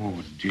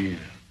 Oh, dear.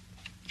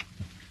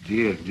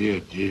 Dear,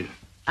 dear, dear.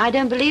 I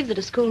don't believe that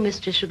a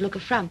schoolmistress should look a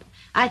frump.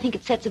 I think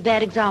it sets a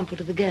bad example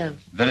to the girls.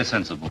 Very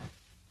sensible.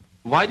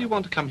 Why do you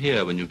want to come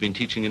here when you've been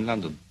teaching in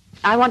London?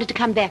 I wanted to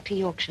come back to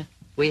Yorkshire.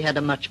 We had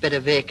a much better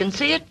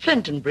vacancy at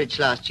Clinton Bridge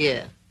last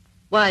year.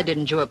 Why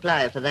didn't you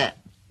apply for that?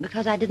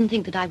 Because I didn't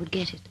think that I would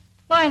get it.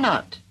 Why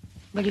not?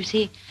 Well, you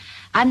see,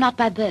 I'm not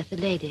by birth a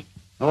lady.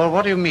 Well,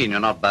 what do you mean you're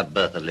not by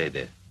birth a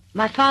lady?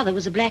 My father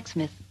was a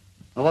blacksmith.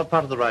 Well, what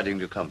part of the Riding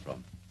do you come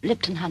from?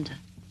 Lipton Hunter.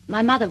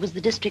 My mother was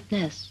the district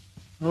nurse.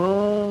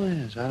 Oh,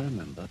 yes, I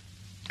remember.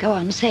 Go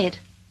on, say it.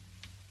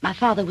 My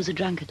father was a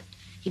drunkard.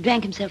 He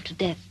drank himself to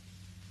death.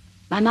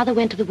 My mother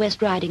went to the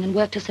West Riding and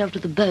worked herself to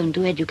the bone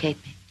to educate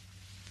me.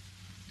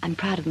 I'm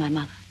proud of my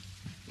mother.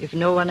 If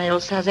no one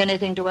else has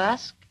anything to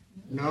ask?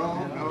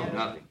 No.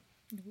 Nothing.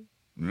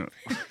 No.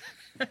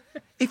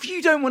 If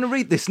you don't want to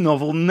read this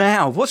novel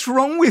now, what's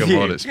wrong with you?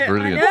 Come on, it's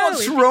brilliant. I know,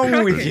 What's it's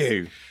wrong with cracking.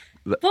 you?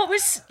 What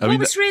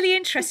was really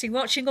interesting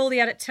watching all the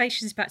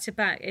adaptations back to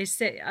back is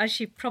that, as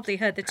you've probably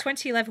heard, the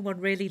 2011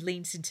 one really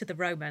leans into the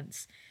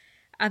romance.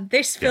 And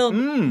this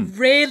film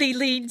really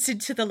leans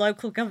into the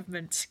local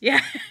government.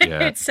 Yeah.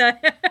 It's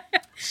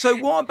So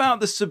what about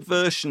the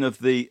subversion of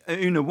the,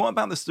 Una, what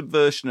about the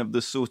subversion of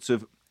the sort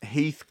of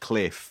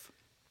Heathcliff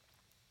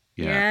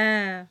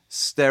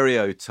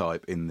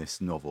stereotype in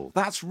this novel?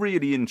 That's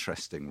really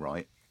interesting,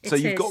 right? So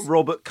you've got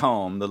Robert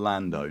Kahn, the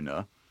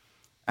landowner.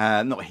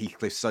 Not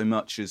Heathcliff so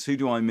much as, who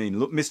do I mean?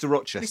 Look, Mr.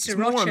 Rochester. It's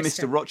more a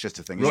Mr.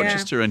 Rochester thing.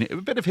 Rochester and a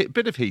bit of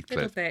Heathcliff.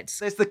 Little bit.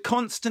 There's the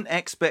constant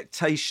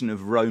expectation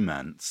of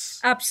romance.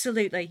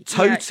 Absolutely.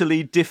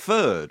 Totally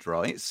deferred,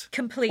 right?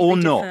 Completely or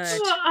not. deferred.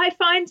 What I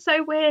find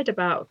so weird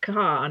about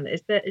Khan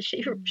is that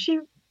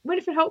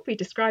Winifred Holtby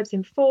describes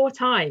him 4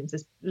 times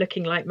as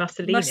looking like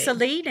Mussolini.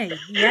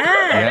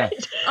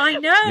 I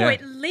know,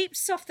 it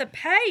leaps off the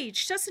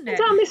page, doesn't it?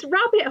 Down this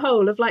rabbit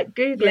hole of like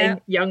Googling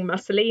young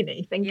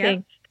Mussolini,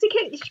 thinking, she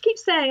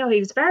keeps saying, oh, he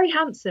was very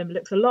handsome,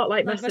 looks a lot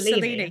like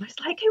Mussolini. And I was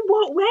like, in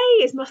what way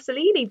is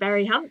Mussolini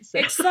very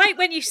handsome? It's like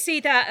when you see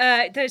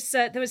that,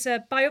 there was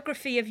a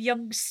biography of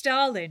young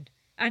Stalin.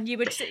 And he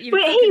was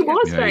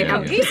very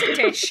handsome. Piece of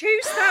dish.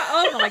 Who's that?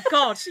 Oh my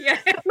God! Yeah,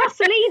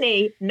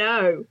 Mussolini.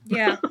 No.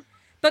 Yeah,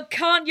 but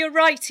Khan, you're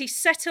right. He's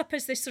set up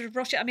as this sort of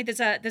Russian. I mean, there's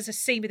a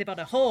scene with him on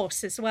a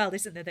horse as well,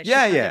 isn't there?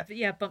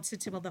 That bumps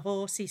into him on the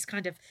horse. He's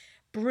kind of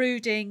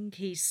brooding.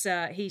 He's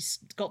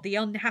got the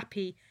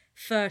unhappy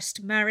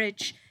first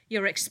marriage.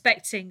 You're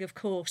expecting, of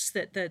course,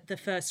 that the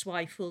first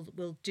wife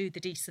will do the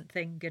decent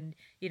thing and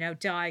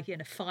die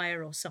in a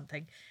fire or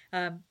something.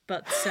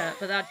 But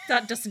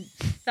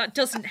that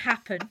doesn't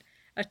happen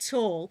at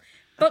all.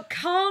 But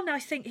Khan, I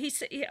think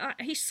he's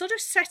sort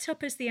of set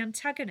up as the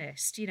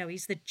antagonist.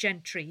 He's the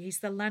gentry, he's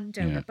the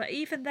landowner. Yeah. But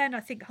even then, I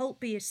think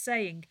Holtby is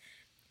saying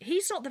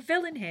he's not the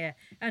villain here,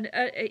 and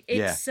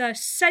it's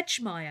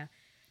Sedgmeyer.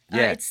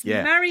 It's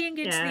marrying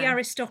into the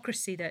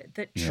aristocracy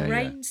that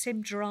drains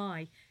him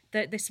dry.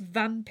 This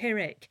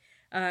vampiric,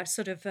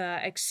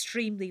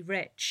 extremely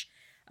rich.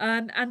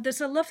 And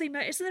there's a lovely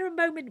isn't there a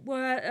moment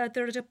where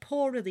they're at a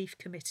poor relief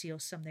committee or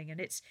something,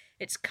 and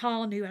it's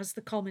Khan who has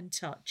the common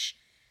touch,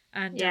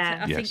 and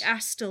I think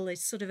Astle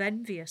is sort of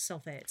envious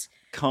of it.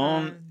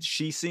 Khan,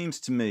 she seems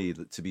to me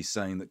to be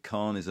saying that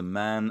Khan is a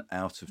man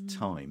out of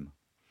time.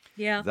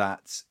 Yeah,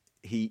 that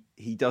he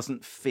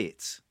doesn't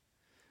fit,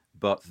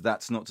 but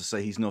that's not to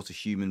say he's not a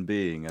human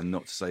being, and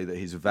not to say that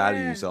his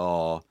values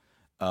are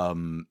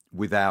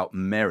without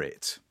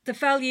merit. The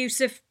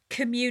values of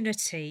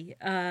community,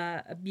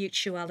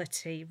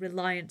 mutuality,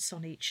 reliance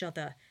on each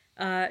other.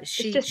 It's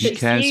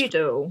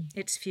feudal.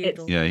 It's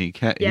feudal. He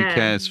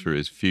cares for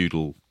his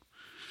feudal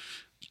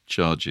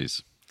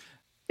charges.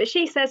 But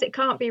she says it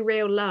can't be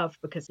real love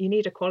because you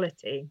need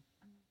equality.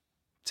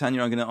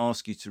 Tanya, I'm going to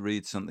ask you to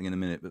read something in a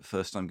minute, but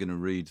first I'm going to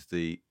read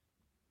the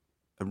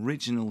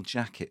original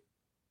jacket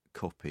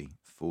copy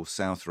for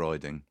South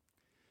Riding,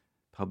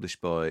 published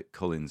by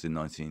Collins in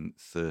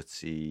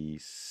 1930.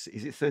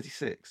 Is it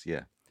 36?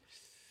 Yeah.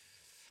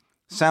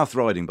 South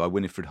Riding by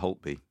Winifred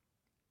Holtby.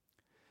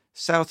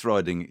 South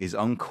Riding is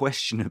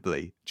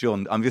unquestionably,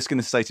 John, I'm just going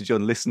to say to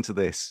John, listen to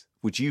this.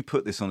 Would you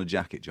put this on a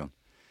jacket, John?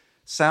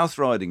 South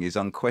Riding is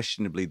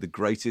unquestionably the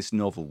greatest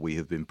novel we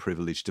have been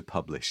privileged to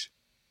publish.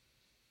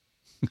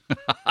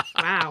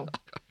 Wow.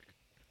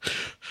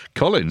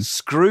 Collins?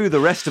 Screw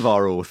the rest of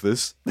our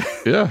authors.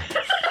 Yeah.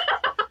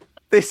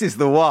 This is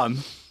the one.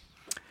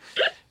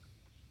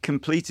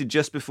 Completed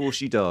just before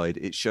she died,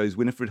 it shows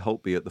Winifred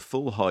Holtby at the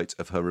full height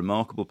of her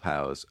remarkable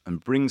powers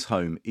and brings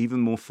home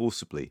even more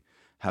forcibly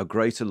how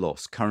great a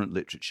loss current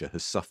literature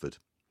has suffered.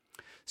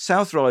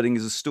 South Riding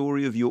is a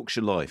story of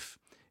Yorkshire life.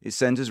 It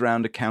centres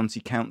around a county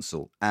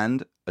council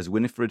and, as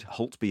Winifred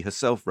Holtby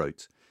herself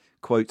wrote,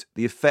 quote,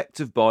 the effect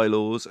of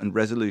bylaws and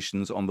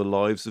resolutions on the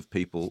lives of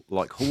people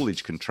like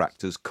haulage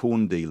contractors,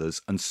 corn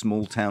dealers and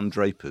small-town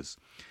drapers.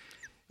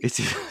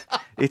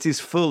 It is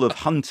full of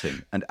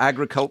hunting and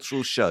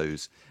agricultural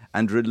shows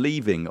and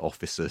relieving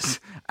officers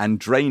and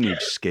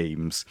drainage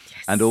schemes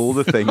and all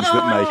the things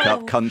that make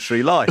up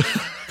country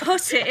life.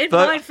 Put it in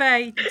my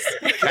veins.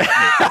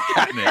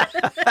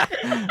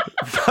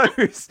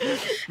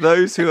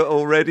 Those who are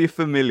already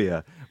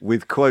familiar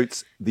with,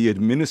 quote, the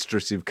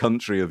administrative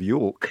country of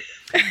York,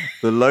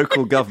 the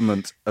local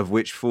government of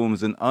which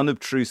forms an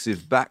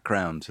unobtrusive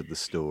background to the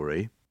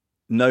story,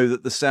 know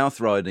that the South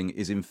Riding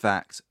is in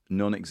fact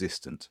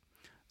non-existent,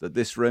 that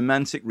this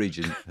romantic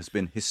region has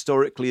been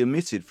historically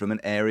omitted from an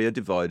area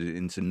divided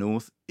into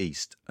north,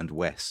 east and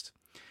west.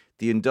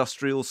 The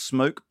industrial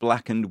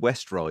smoke-blackened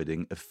West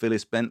Riding of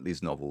Phyllis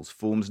Bentley's novels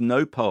forms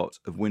no part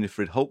of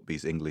Winifred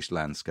Holtby's English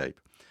landscape.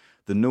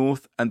 The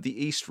North and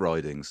the East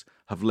Ridings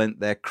have lent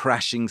their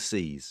crashing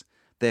seas,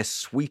 their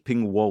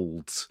sweeping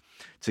wolds,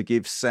 to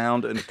give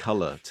sound and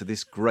colour to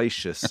this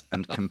gracious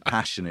and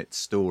compassionate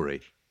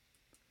story.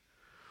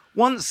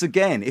 Once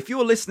again, if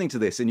you're listening to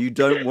this and you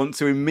don't want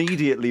to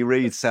immediately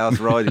read South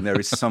Riding, there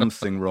is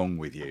something wrong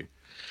with you.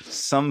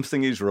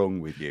 Something is wrong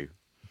with you.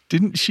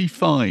 Didn't she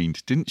find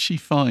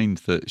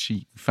that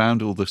she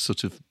found all the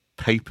sort of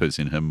papers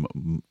in her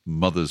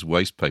mother's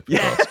waste paper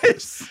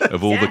baskets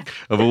of all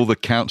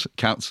the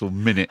council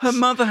minutes? Her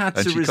mother had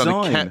to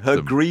resign. Her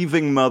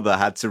grieving mother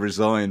had to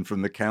resign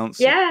from the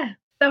council. Yeah,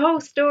 the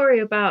whole story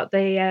about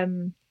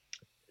the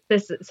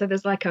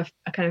there's like a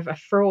kind of a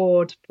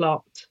fraud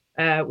plot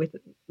with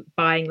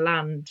buying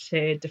land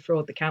to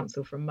defraud the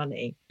council from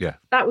money. Yeah,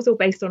 that was all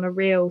based on a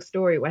real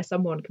story where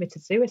someone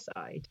committed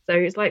suicide. So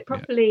it's like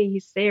properly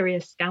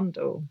serious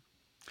scandal.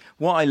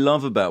 What I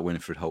love about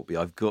Winifred Holtby,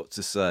 I've got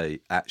to say,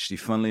 actually,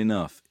 funnily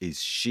enough,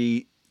 is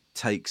she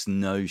takes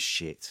no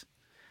shit.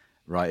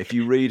 Right? If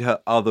you read her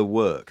other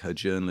work, her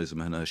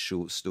journalism and her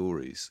short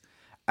stories,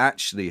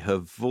 actually her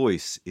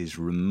voice is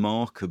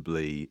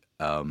remarkably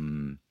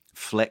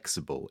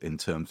flexible in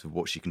terms of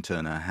what she can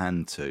turn her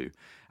hand to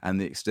and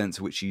the extent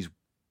to which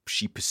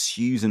she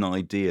pursues an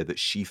idea that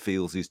she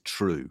feels is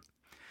true.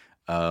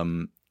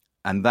 And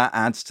that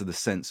adds to the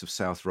sense of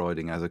South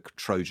Riding as a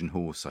Trojan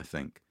horse, I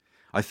think.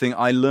 I think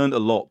I learned a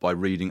lot by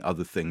reading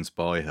other things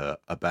by her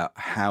about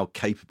how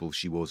capable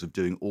she was of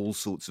doing all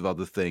sorts of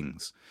other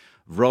things,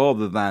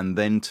 rather than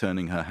then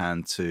turning her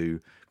hand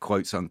to,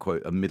 quote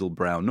unquote, a middle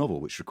brow novel,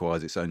 which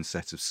requires its own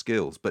set of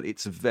skills. But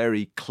it's a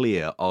very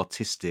clear,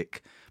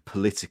 artistic,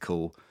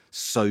 political,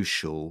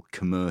 social,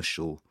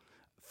 commercial,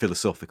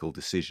 philosophical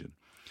decision.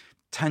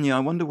 Tanya,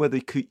 I wonder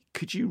whether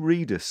could you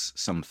read us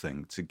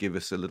something to give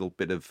us a little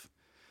bit of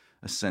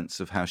a sense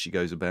of how she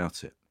goes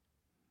about it?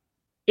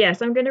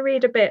 Yes, I'm going to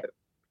read a bit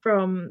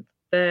from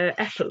the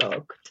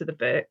epilogue to the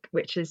book,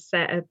 which is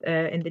set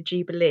in the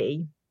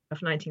Jubilee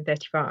of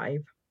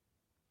 1935.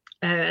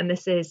 And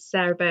this is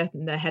Sarah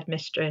Burton, the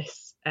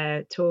headmistress,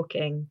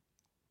 talking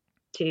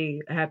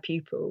to her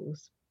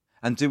pupils.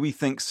 And do we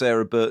think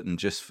Sarah Burton,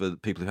 just for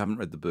people who haven't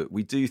read the book,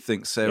 we do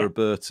think Sarah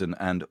Burton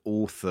and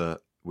author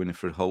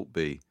Winifred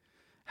Holtby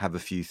have a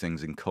few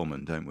things in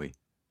common, don't we?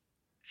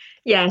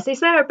 Yeah, so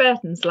Sarah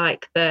Burton's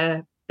like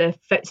the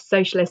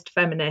socialist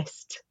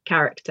feminist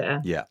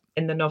character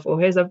in the novel,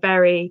 who has a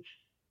very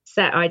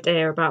set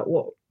idea about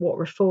what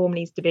reform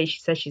needs to be. She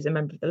says she's a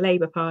member of the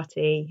Labour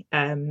Party.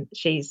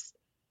 She's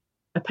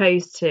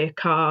opposed to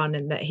Khan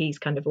and that he's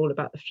kind of all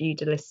about the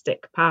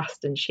feudalistic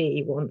past, and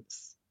she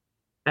wants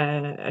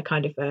a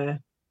kind of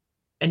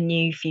a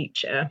new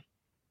future.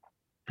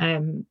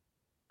 And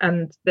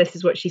this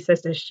is what she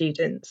says to her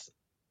students.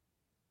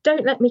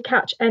 Don't let me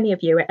catch any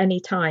of you at any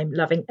time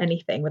loving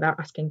anything without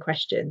asking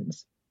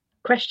questions.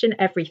 Question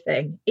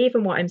everything,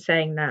 even what I'm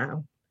saying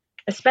now,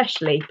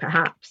 especially,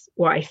 perhaps,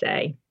 what I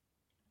say.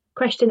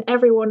 Question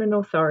everyone in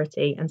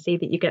authority and see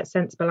that you get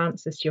sensible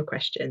answers to your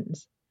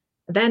questions.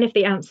 Then, if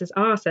the answers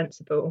are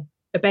sensible,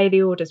 obey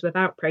the orders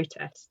without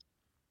protest.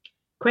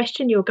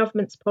 Question your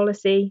government's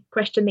policy,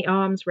 question the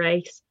arms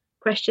race,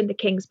 question the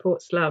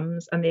Kingsport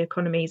slums and the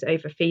economy's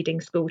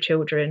overfeeding school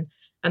children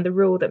and the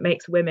rule that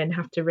makes women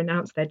have to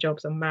renounce their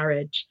jobs on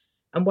marriage,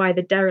 and why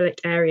the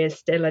derelict areas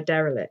still are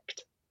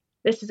derelict.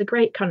 This is a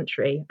great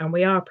country, and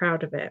we are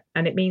proud of it,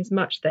 and it means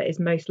much that is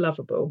most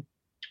lovable.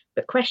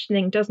 But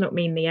questioning does not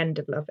mean the end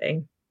of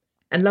loving,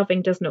 and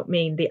loving does not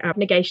mean the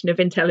abnegation of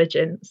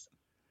intelligence.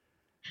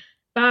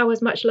 Vow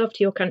as much love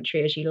to your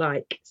country as you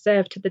like.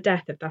 Serve to the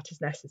death if that is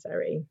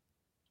necessary.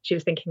 She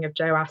was thinking of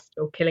Joe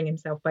Astill killing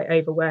himself by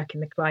overwork in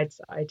the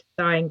Clydeside,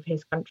 dying for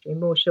his country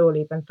more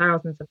surely than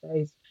thousands of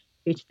those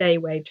who today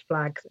waved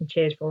flags and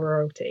cheered for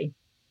royalty.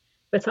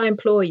 But I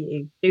implore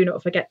you, do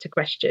not forget to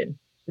question.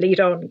 Lead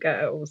on,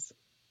 girls.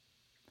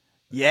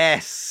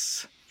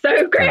 Yes.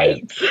 So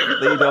great.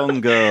 Lead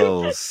on,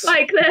 girls.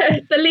 Like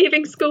the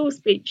leaving school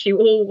speech you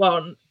all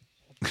want.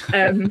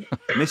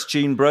 Miss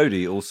Jean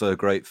Brodie, also a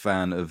great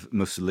fan of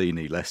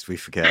Mussolini, lest we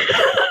forget.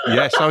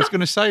 Yes, I was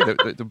going to say that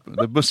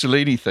the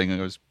Mussolini thing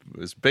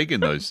was big in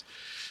the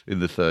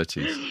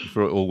 30s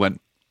before it all went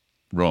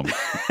wrong.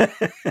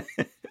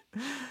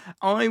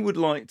 I would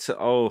like to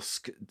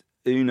ask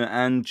Una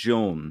and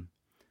John,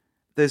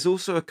 there's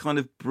also a kind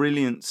of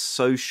brilliant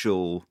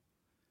social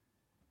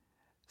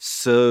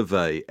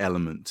survey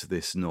element to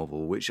this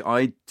novel, which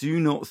I do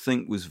not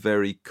think was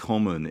very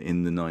common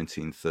in the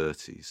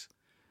 1930s.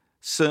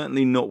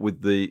 Certainly not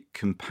with the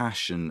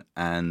compassion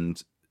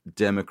and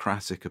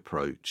democratic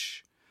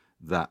approach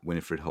that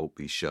Winifred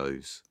Holtby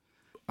shows.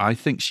 I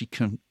think she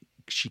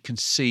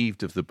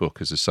conceived of the book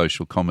as a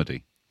social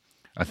comedy.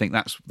 I think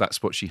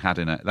that's what she had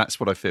in it. That's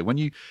what I feel.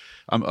 When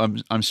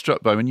I'm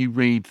struck by when you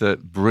read the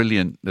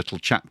brilliant little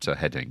chapter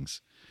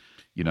headings,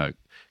 you know,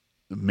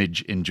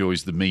 Midge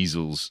enjoys the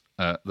measles.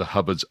 The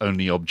Hubbard's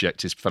only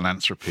object is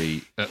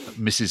philanthropy.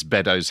 Mrs.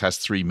 Beddoes has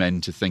 3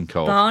 men to think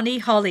of. Barney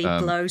Holly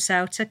blows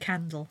out a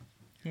candle.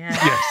 Yeah.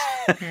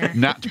 Yes. Yeah.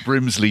 Nat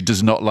Brimsley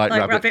does not like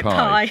rabbit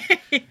pie.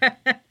 Yeah.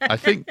 I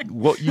think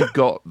what you've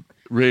got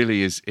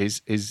really is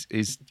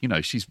you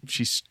know,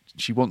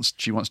 she wants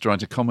to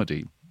write a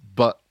comedy,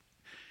 but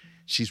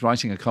she's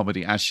writing a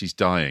comedy as she's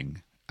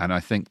dying. And I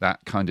think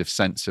that kind of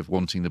sense of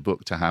wanting the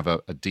book to have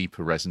a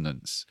deeper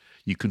resonance,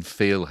 you can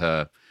feel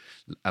her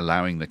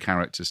allowing the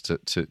characters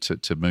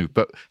to move.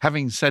 But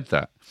having said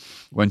that,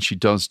 when she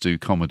does do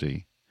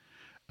comedy,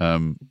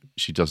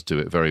 she does do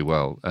it very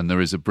well. And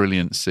there is a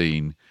brilliant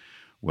scene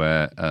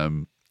where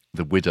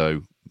the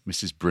widow,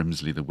 Mrs.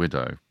 Brimsley, the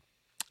widow,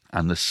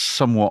 and the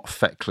somewhat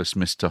feckless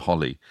Mr.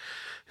 Holly,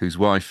 whose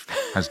wife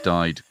has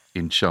died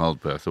in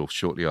childbirth or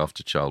shortly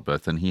after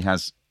childbirth, and he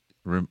has,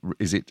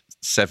 is it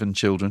 7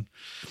 children?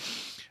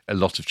 A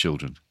lot of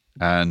children.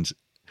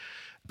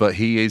 But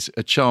he is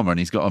a charmer, and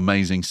he's got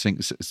amazing,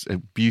 a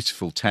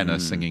beautiful tenor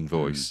singing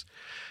voice.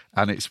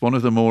 And it's one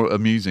of the more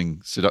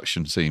amusing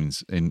seduction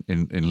scenes in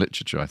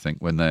literature, I think,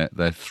 when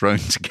they're thrown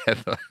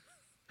together.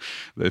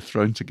 They're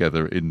thrown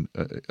together in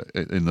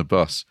the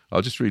bus.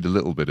 I'll just read a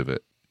little bit of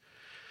it.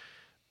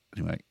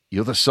 Anyway,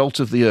 "You're the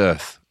salt of the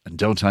earth, and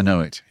don't I know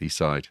it?" he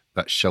sighed.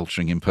 That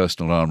sheltering,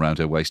 impersonal arm round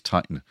her waist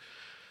tightened.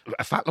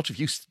 "A fat lot of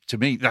use to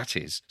me, that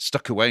is.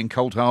 Stuck away in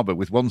Cold Harbour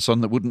with one son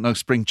that wouldn't know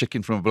spring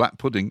chicken from a black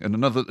pudding, and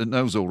another that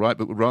knows all right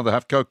but would rather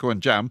have cocoa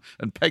and jam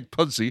and peg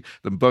pudsey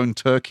than boned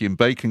turkey and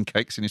bacon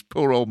cakes in his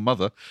poor old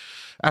mother.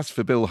 As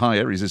for Bill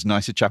Hyer, he's as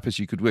nice a chap as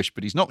you could wish,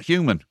 but he's not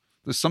human.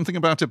 There's something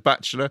about a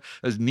bachelor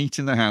as neat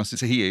in the house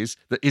as he is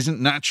that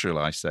isn't natural,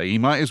 I say. He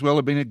might as well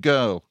have been a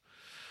girl."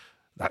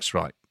 "That's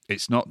right.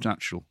 It's not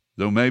natural.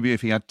 Though maybe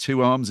if he had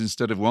 2 arms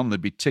instead of 1,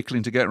 they'd be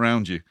tickling to get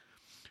round you."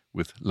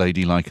 With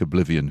ladylike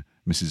oblivion,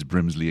 Mrs.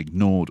 Brimsley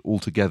ignored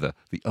altogether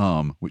the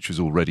arm which was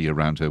already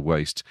around her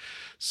waist,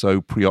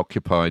 so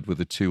preoccupied with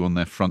the 2 on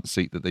their front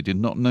seat that they did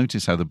not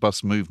notice how the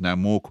bus moved now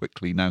more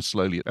quickly, now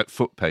slowly, at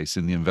foot pace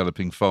in the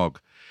enveloping fog.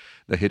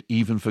 They had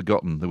even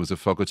forgotten there was a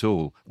fog at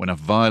all, when a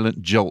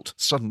violent jolt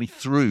suddenly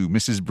threw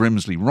Mrs.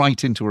 Brimsley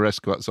right into her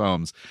escort's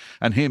arms,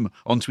 and him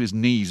onto his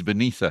knees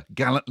beneath her,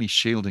 gallantly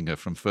shielding her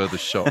from further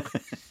shock.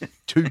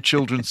 2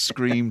 children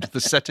screamed, the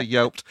setter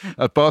yelped,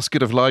 a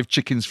basket of live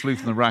chickens flew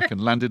from the rack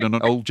and landed on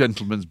an old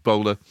gentleman's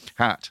bowler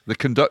hat. The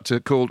conductor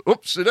called,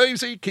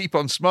 "Oops-a-daisy, keep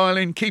on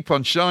smiling, keep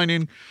on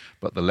shining,"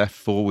 but the left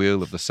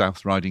forewheel of the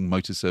South Riding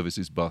Motor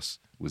Services bus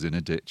was in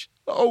a ditch.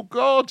 "Oh,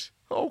 God!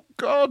 Oh,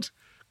 God!"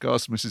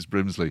 gasped Mrs.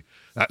 Brimsley.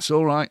 "That's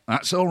all right,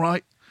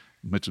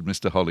 muttered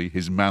Mr. Holly,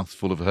 his mouth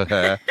full of her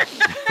hair,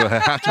 for her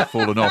hat had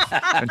fallen off,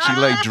 and she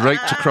lay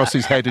draped across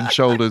his head and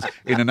shoulders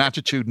in an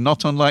attitude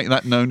not unlike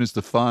that known as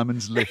the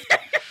fireman's lift.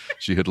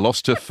 She had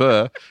lost her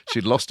fur, she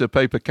had lost her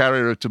paper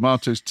carrier of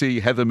tomatoes,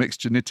 tea, heather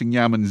mixture, knitting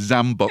yam and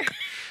zambuk.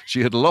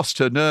 She had lost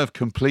her nerve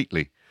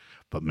completely.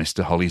 But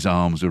Mr. Holly's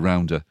arms were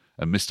round her,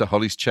 and Mr.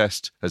 Holly's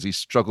chest, as he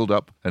struggled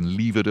up and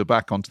levered her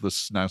back onto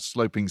the now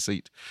sloping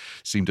seat,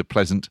 seemed a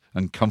pleasant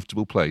and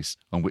comfortable place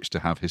on which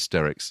to have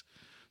hysterics.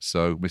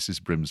 So Mrs.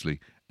 Brimsley,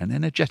 an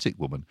energetic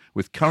woman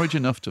with courage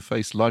enough to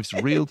face life's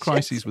real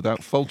crises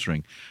without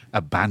faltering,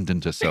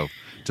 abandoned herself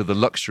to the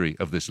luxury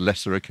of this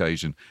lesser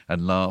occasion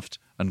and laughed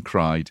and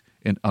cried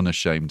in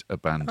unashamed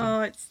abandon.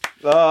 Oh, it's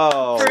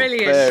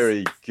brilliant.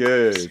 Very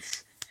good.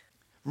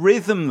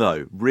 Rhythm,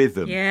 though.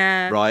 Rhythm.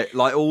 Yeah. Right?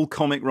 Like all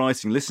comic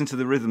writing. Listen to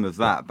the rhythm of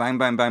that. Bang,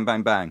 bang, bang,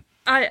 bang, bang.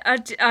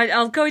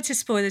 I'll go into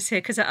spoilers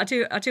here because I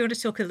do want to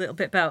talk a little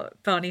bit about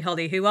Barney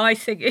Holly, who I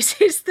think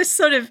is the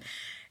sort of,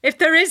 if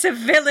there is a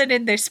villain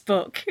in this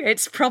book,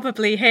 it's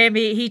probably him.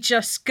 He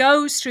just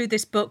goes through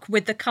this book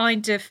with the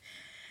kind of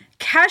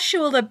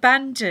casual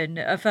abandon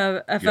of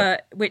a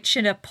which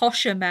in a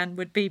posher man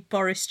would be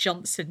Boris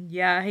Johnson.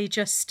 Yeah, he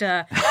just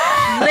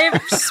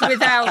lives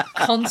without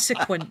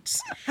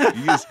consequence. He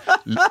is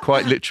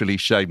quite literally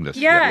shameless.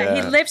 Yeah,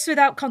 he lives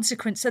without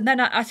consequence. And then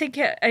I think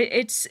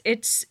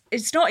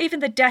it's not even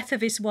the death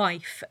of his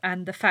wife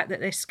and the fact that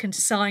this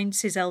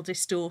consigns his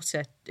eldest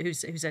daughter,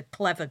 who's a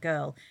clever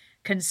girl,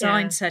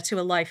 consigns her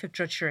to a life of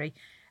drudgery,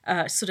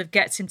 sort of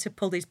gets him to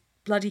pull his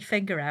bloody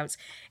finger out.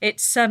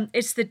 It's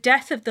the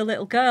death of the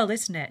little girl,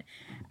 isn't it?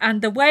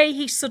 And the way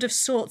he sort of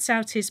sorts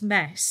out his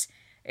mess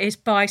is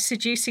by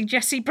seducing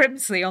Jessie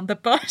Brimsley on the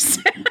bus.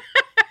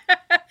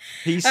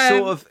 He's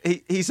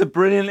he's a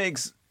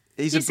brilliant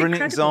He's a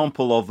brilliant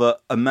example of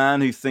a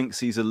man who thinks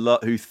he's a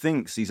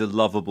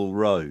lovable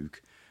rogue,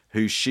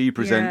 who she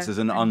presents as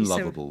an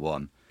unlovable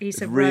one.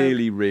 He's a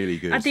really, rogue. really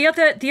good. And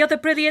the other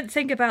brilliant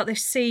thing about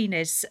this scene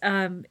is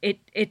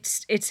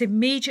it's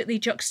immediately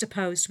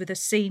juxtaposed with a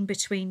scene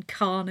between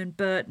Khan and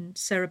Burton,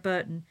 Sarah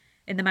Burton,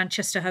 in the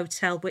Manchester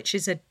Hotel, which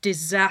is a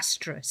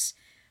disastrous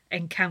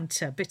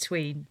encounter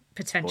between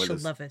potential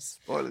lovers.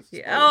 Spoilers.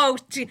 Oh,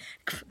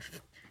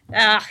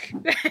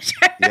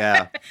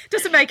 yeah.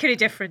 Doesn't make any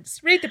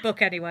difference. Read the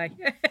book anyway.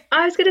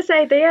 I was going to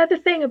say the other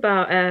thing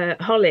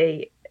about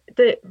Holly,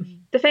 the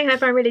thing I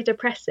find really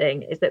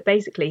depressing is that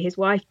basically his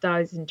wife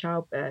dies in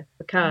childbirth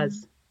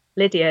because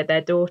Lydia,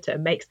 their daughter,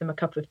 makes them a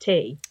cup of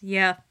tea.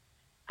 Yeah.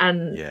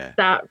 And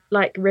that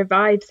like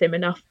revives him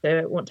enough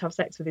to want to have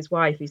sex with his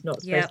wife, who's not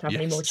supposed to have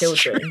any more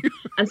children.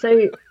 And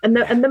so, and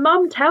the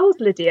mum tells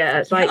Lydia,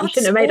 it's like, you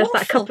shouldn't have made us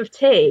that cup of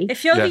tea.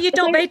 If only you'd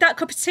not made that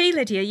cup of tea,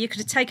 Lydia, you could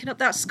have taken up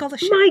that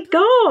scholarship. My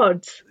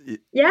God.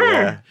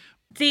 Yeah.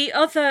 The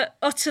other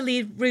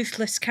utterly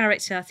ruthless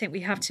character I think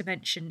we have to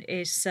mention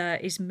is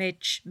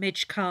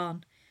Midge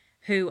Khan,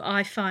 who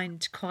I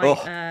find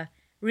quite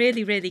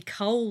really, really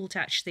cold,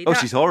 actually.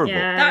 She's horrible.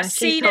 Yeah, that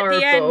scene at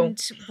the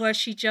end where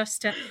she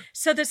just...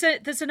 So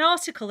there's an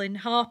article in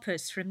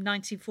Harper's from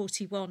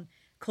 1941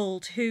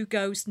 called Who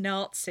Goes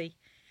Nazi?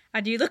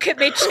 And you look at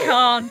Midge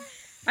Khan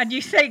and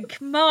you think,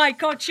 my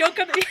God, you're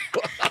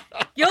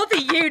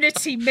the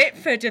Unity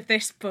Mitford of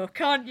this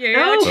book, aren't you?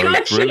 Oh,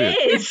 God, she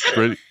is.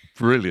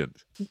 Brilliant.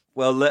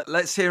 Well,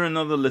 let's hear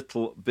another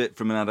little bit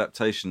from an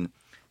adaptation.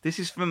 This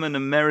is from an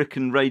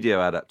American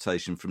radio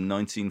adaptation from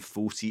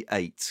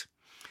 1948.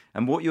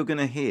 And what you're going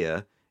to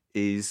hear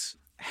is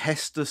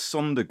Hester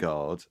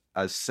Sondergaard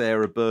as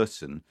Sarah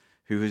Burton,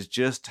 who has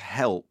just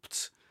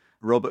helped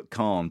Robert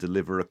Kahn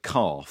deliver a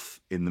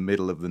calf in the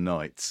middle of the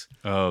night.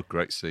 Oh,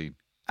 great scene.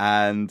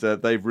 And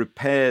they've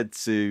repaired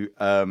to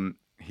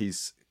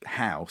his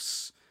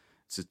house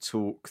to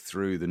talk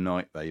through the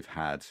night they've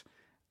had.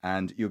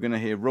 And you're going to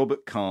hear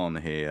Robert Kahn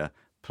here,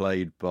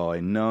 played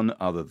by none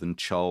other than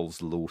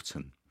Charles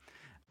Lawton.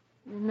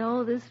 You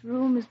know, this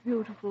room is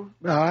beautiful.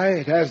 Aye,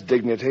 it has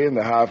dignity in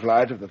the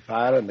half-light of the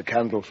fire and the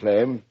candle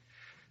flame.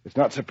 It's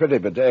not so pretty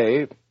but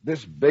day.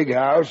 This big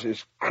house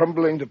is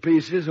crumbling to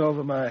pieces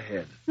over my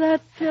head.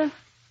 That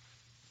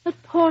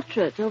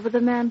portrait over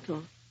the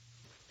mantel.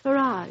 Her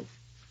eyes.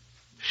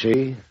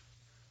 She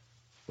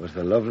was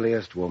the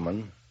loveliest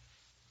woman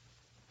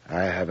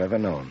I have ever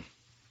known.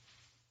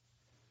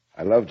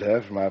 I loved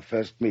her from our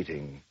first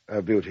meeting,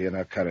 her beauty and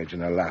her courage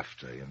and her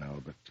laughter,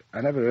 but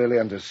I never really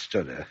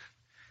understood her.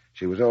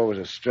 She was always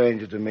a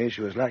stranger to me.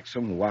 She was like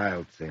some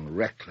wild thing,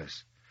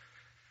 reckless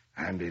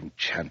and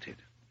enchanted.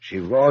 She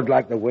roared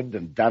like the wind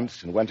and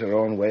danced and went her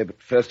own way,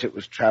 but first it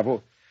was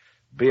travel.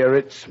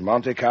 Biarritz,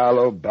 Monte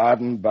Carlo,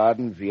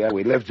 Baden, Vienna.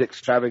 We lived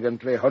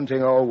extravagantly,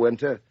 hunting all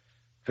winter,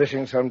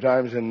 fishing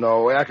sometimes in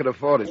Norway. I could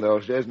afford it in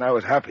those days, and I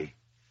was happy.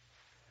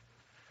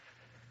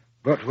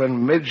 But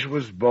when Midge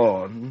was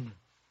born,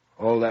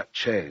 all that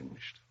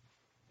changed.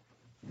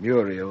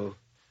 Muriel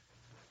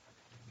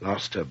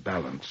lost her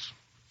balance.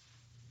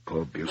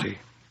 Poor beauty.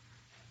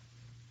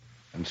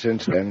 And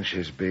since then,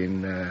 she's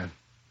been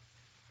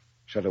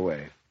shut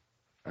away.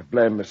 I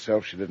blame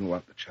myself. She didn't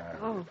want the child.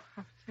 Oh,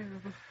 how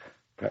terrible.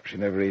 Perhaps she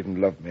never even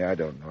loved me. I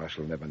don't know. I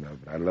shall never know.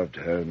 But I loved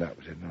her, and that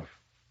was enough.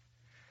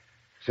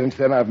 Since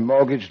then, I've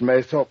mortgaged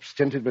Maythorpe,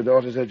 stinted my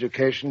daughter's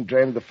education,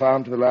 drained the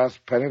farm to the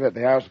last penny, let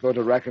the house go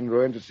to rack and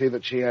ruin to see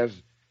that she has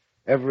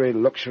every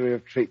luxury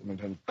of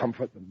treatment and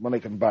comfort that money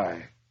can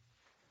buy.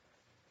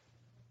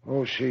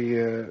 Oh, she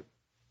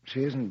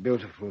isn't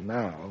beautiful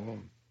now,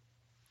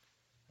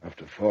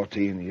 after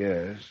 14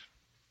 years.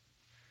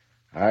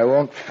 I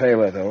won't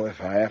fail her, though,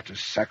 if I have to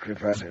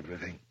sacrifice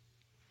everything.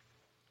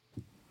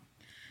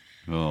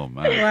 Oh,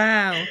 man.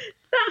 Wow.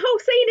 That whole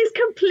scene is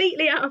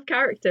completely out of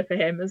character for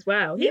him as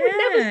well. He would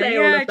never say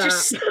all of that.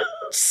 Just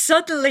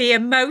suddenly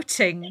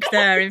emoting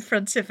there in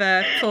front of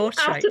a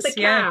portrait. After the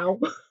cow.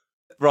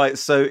 Right,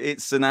 so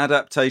it's an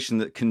adaptation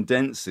that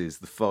condenses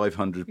the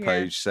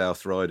 500-page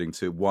South Riding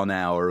to 1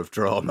 hour of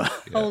drama.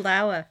 Whole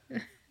hour.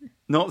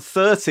 Not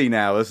 13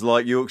 hours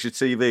like Yorkshire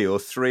TV or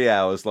 3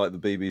 hours like the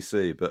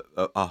BBC, but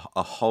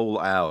a whole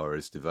hour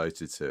is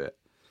devoted to it.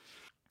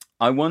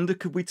 I wonder,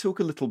 could we talk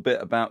a little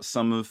bit about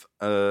some of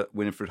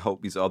Winifred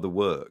Holtby's other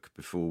work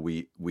before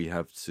we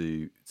have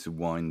to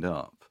wind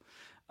up?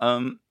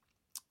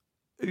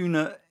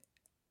 Una,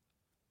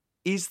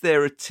 is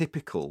there a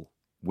typical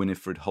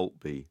Winifred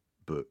Holtby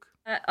book?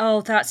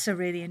 That's a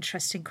really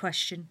interesting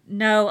question.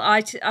 No,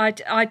 I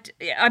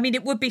mean,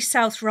 it would be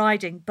South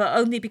Riding, but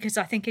only because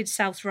I think in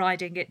South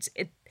Riding,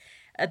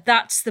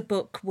 that's the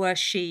book where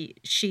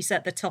she's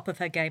at the top of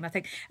her game, I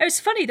think. It was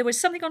funny, there was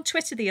something on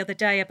Twitter the other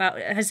day about,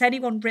 has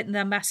anyone written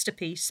their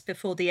masterpiece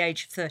before the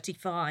age of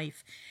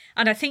 35?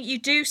 And I think you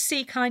do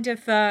see kind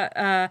of,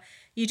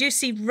 you do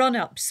see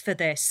run-ups for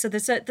this. So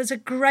there's a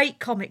great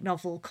comic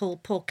novel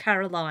called Poor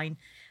Caroline,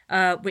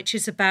 which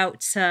is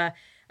about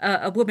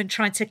a woman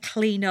trying to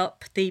clean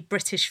up the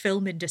British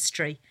film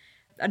industry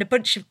and a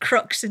bunch of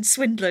crooks and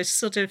swindlers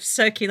sort of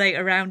circulate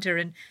around her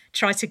and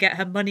try to get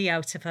her money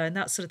out of her and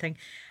that sort of thing.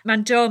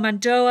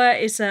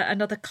 Mandoa is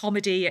another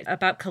comedy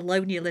about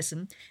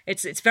colonialism.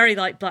 It's very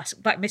like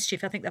Black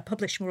Mischief. I think they're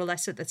published more or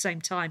less at the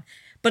same time,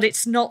 but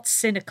it's not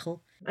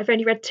cynical. I've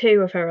only read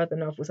 2 of her other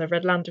novels. I've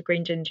read Land of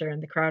Green Ginger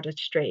and The Crowded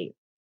Street.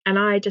 And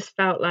I just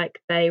felt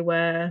like they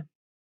were,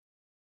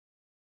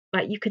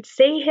 like, you could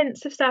see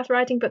hints of South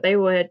Riding, but they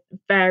were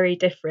very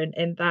different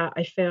in that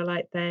I feel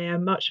like they are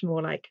much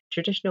more like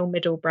traditional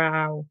middle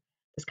brow.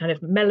 There's kind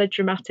of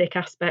melodramatic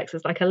aspects.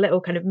 There's like a little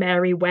kind of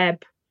Mary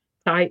Webb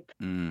type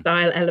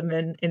style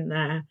element in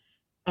there.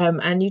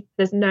 And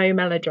there's no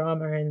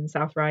melodrama in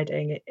South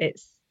Riding.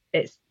 It's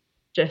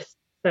just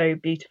so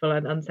beautiful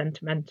and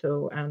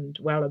unsentimental and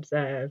well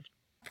observed.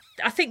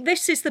 I think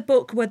this is the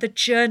book where the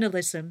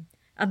journalism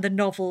and the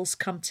novels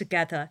come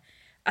together.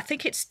 I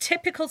think it's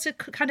typical to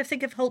kind of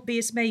think of Holtby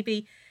as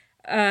maybe,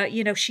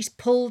 she's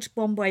pulled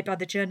one way by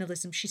the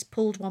journalism, she's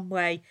pulled one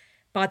way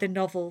by the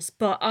novels,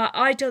 but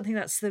I don't think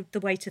that's the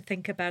way to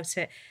think about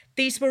it.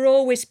 These were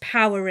always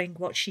powering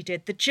what she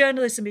did. The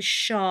journalism is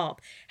sharp,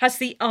 has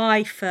the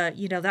eye for,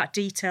 that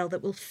detail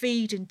that will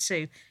feed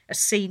into a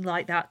scene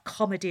like that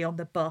comedy on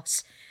the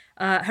bus.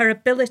 Her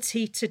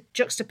ability to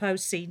juxtapose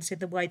scenes in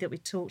the way that we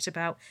talked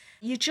about.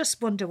 You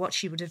just wonder what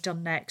she would have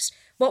done next.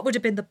 What would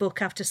have been the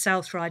book after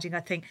South Riding, I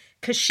think,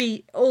 because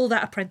all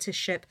that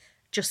apprenticeship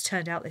just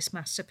turned out this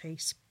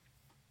masterpiece.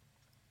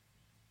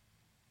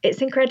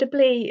 It's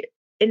incredibly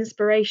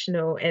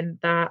inspirational in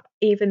that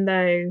even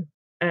though,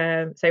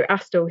 so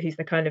Astle, who's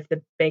the kind of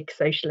the big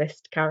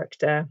socialist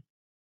character,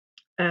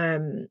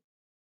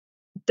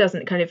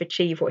 doesn't kind of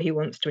achieve what he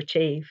wants to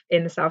achieve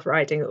in the South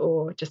Riding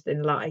or just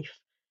in life.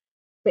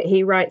 But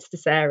he writes to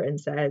Sarah and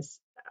says,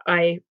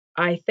 I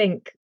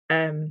think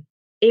even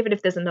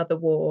if there's another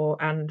war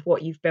and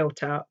what you've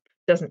built up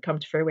doesn't come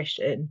to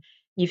fruition,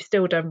 you've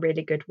still done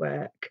really good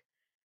work.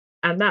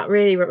 And that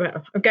really,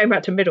 I'm going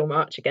back to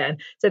Middlemarch again.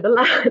 So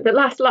the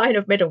last line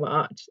of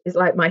Middlemarch is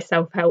like my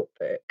self-help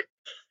book,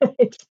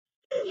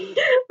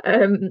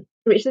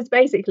 which is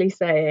basically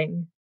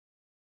saying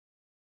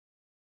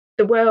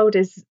the world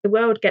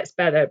gets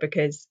better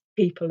because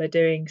people are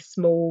doing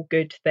small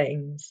good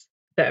things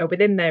that are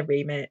within their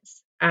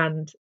remits,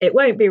 and it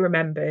won't be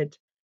remembered,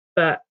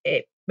 but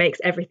it makes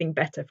everything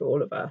better for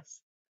all of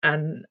us.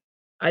 And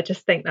I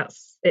just think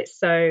it's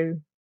so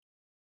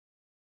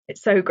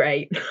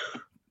great.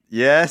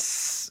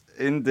 Yes,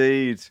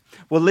 indeed.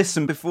 Well,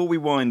 listen, before we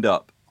wind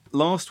up,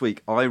 last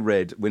week I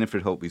read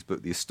Winifred Holtby's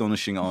book, The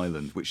Astonishing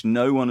Island, which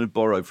no one had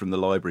borrowed from the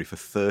library for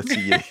 30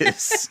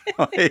 years.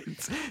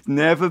 It's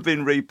never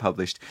been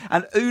republished.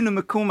 And Una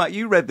McCormack,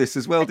 you read this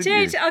as well,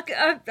 didn't you?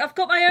 I've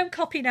got my own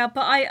copy now,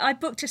 but I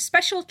booked a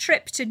special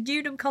trip to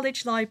Newnham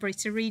College Library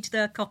to read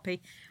their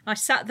copy. I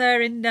sat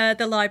there in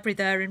the library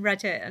there and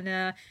read it, and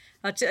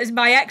it was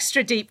my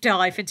extra deep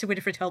dive into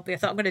Winifred Holtby. I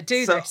thought I'm going to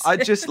do this.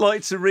 I'd just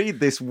like to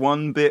read this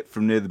one bit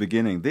from near the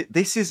beginning.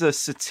 This is a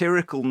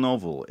satirical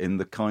novel in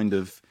the kind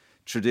of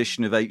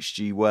tradition of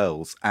H.G.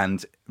 Wells,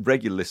 and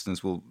regular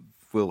listeners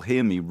will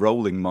hear me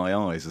rolling my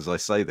eyes as I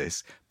say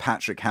this,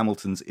 Patrick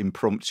Hamilton's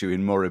Impromptu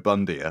in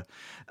Moribundia,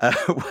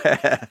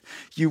 where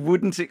you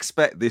wouldn't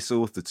expect this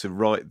author to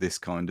write this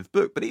kind of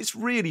book. But it's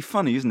really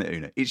funny, isn't it,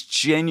 Una? It's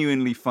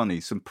genuinely funny,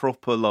 some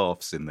proper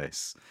laughs in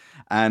this.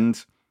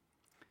 And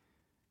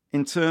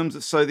in terms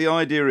of, so the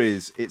idea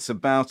is it's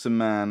about a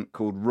man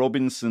called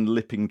Robinson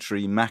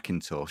Lippingtree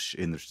Mackintosh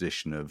in the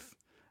tradition of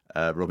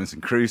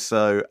Robinson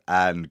Crusoe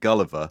and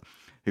Gulliver,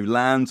 who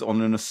lands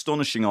on an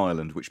astonishing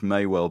island, which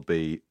may well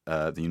be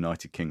the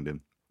United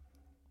Kingdom.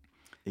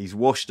 He's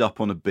washed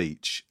up on a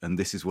beach, and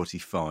this is what he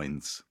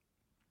finds.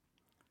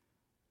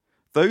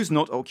 Those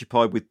not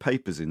occupied with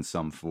papers in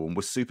some form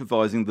were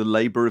supervising the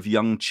labour of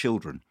young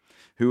children,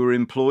 who were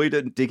employed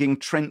at digging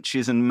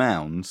trenches and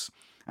mounds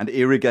and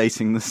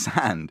irrigating the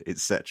sand,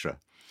 etc.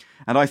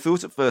 And I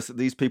thought at first that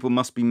these people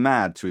must be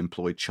mad to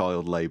employ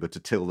child labour to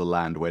till the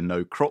land where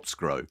no crops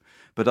grow,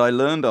 but I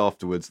learned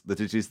afterwards that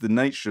it is the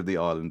nature of the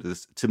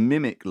islanders to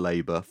mimic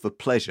labour for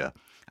pleasure,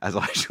 as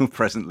I shall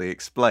presently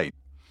explain.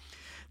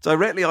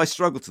 Directly I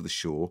struggled to the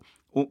shore,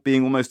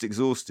 being almost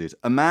exhausted,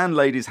 a man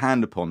laid his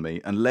hand upon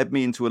me and led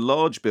me into a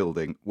large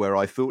building where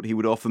I thought he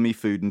would offer me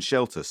food and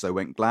shelter, so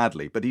went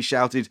gladly. But he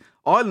shouted,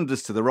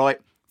 "Islanders to the right,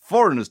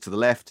 foreigners to the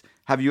left,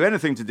 have you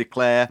anything to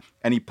declare?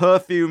 Any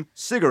perfume,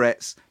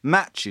 cigarettes,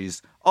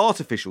 matches,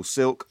 artificial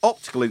silk,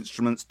 optical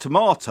instruments,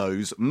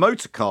 tomatoes,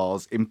 motor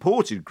cars,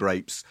 imported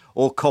grapes,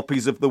 or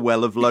copies of The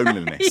Well of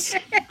Loneliness?"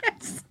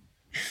 Yes.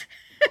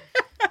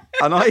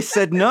 And I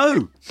said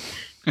no.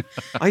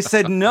 I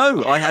said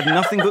no. I had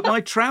nothing but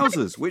my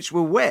trousers, which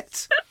were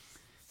wet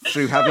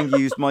through having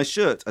used my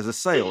shirt as a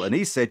sail. And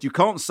he said, "You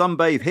can't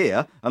sunbathe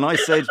here." And I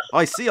said,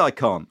 "I see I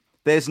can't.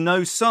 There's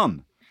no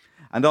sun."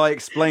 And I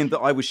explained that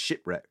I was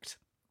shipwrecked.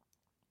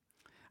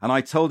 And I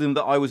told him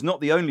that I was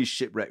not the only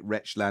shipwrecked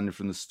wretch landed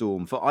from the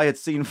storm, for I had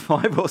seen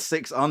 5 or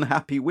 6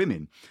 unhappy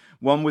women,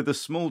 one with a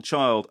small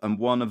child and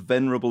one of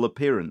venerable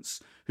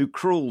appearance, who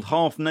crawled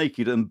half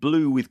naked and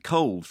blue with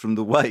cold from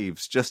the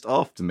waves just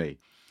after me.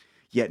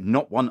 Yet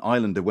not one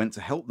islander went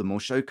to help them or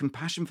show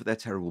compassion for their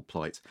terrible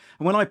plight.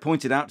 And when I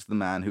pointed out to the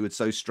man who had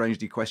so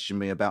strangely questioned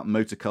me about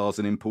motor cars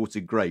and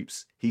imported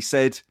grapes, he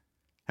said,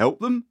 "Help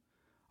them?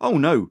 Oh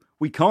no,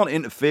 we can't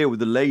interfere with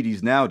the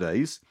ladies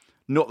nowadays.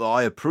 Not that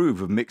I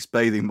approve of mixed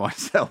bathing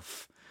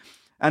myself."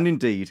 And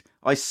indeed,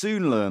 I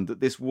soon learned that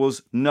this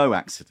was no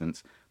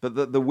accident, but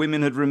that the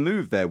women had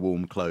removed their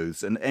warm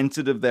clothes and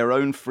entered of their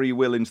own free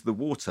will into the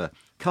water,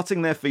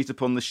 cutting their feet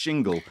upon the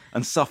shingle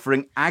and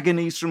suffering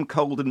agonies from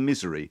cold and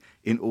misery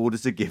in order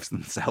to give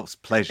themselves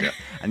pleasure.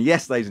 And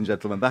yes, ladies and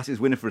gentlemen, that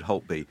is Winifred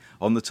Holtby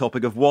on the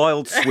topic of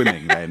wild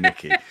swimming there,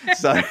 Nikki.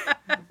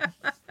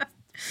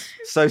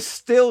 So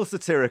still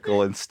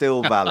satirical and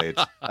still valid,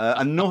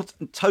 and not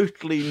in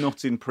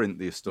print,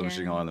 The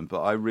Astonishing Island,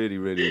 but I really,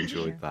 really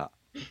enjoyed that.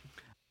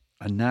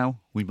 And now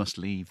we must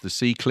leave the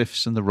sea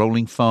cliffs and the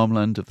rolling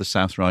farmland of the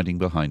South Riding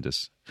behind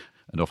us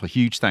and offer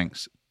huge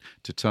thanks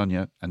to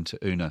Tanya and to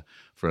Una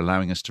for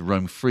allowing us to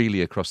roam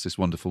freely across this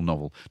wonderful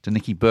novel, to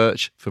Nikki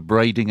Birch for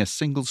braiding a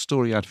single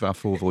story out of our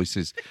four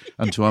voices,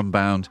 and to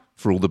Unbound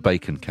for all the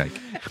bacon cake.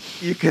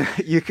 You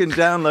can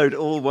download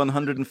all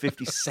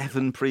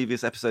 157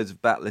 previous episodes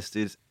of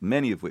Backlisted,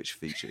 many of which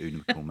feature Una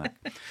McCormack.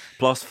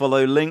 Plus,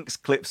 follow links,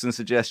 clips and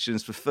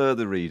suggestions for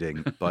further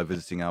reading by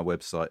visiting our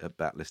website at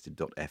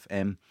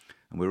backlisted.fm.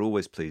 And we're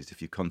always pleased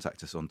if you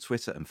contact us on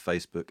Twitter and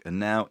Facebook, and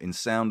now in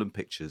sound and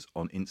pictures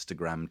on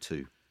Instagram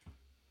too.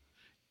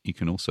 You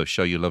can also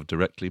show your love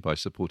directly by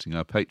supporting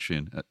our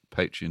Patreon at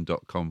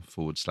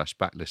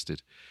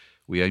patreon.com/backlisted.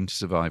 We aim to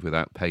survive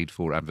without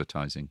paid-for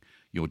advertising.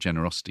 Your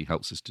generosity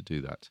helps us to do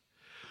that.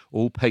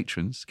 All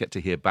patrons get to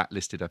hear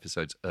Backlisted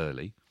episodes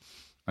early.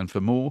 And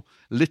for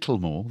little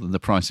more than the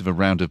price of a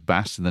round of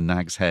bass in the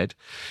Nag's Head,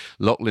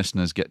 Lock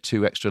listeners get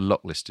 2 extra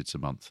Lock Listeds a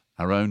month.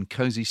 Our own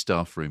cosy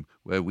staff room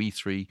where we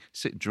three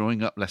sit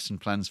drawing up lesson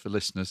plans for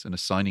listeners and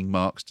assigning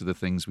marks to the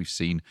things we've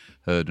seen,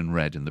 heard and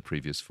read in the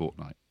previous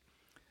fortnight.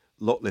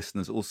 Lot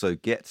listeners also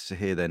get to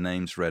hear their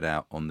names read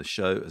out on the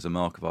show as a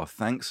mark of our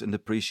thanks and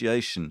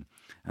appreciation.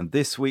 And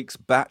this week's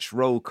batch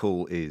roll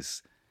call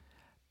is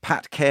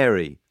Pat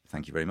Carey,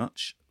 thank you very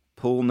much.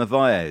 Paul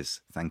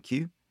Navaez, thank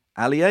you.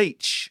 Ali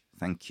H,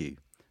 thank you.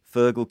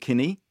 Fergal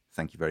Kinney,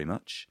 thank you very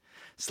much.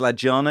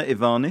 Slajana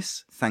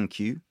Ivanis, thank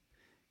you.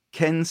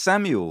 Ken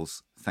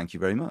Samuels, thank you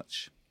very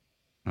much.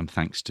 And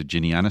thanks to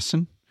Ginny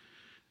Annison,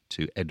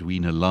 to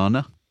Edwina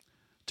Lana,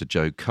 to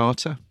Joe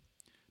Carter,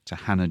 to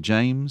Hannah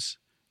James,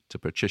 to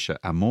Patricia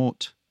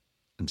Amort,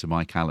 and to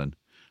Mike Allen.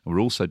 And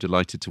we're also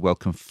delighted to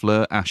welcome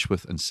Fleur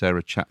Ashworth and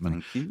Sarah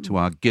Chapman to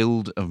our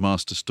Guild of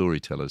Master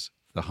Storytellers,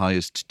 the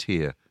highest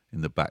tier in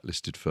the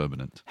Backlisted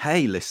firmament.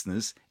 Hey,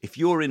 listeners, if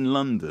you're in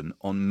London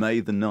on May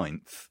the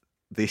 9th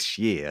this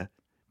year,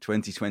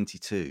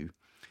 2022,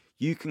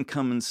 you can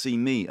come and see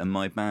me and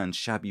my band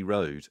Shabby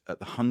Road at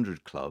the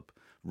 100 Club,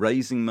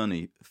 raising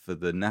money for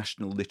the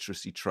National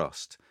Literacy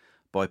Trust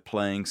by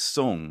playing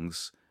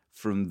songs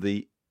from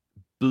the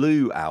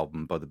Blue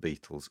album by the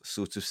Beatles,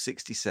 sort of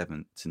 67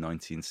 to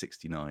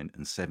 1969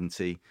 and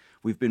 70.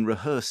 We've been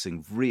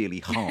rehearsing really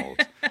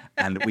hard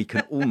and we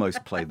can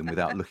almost play them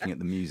without looking at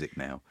the music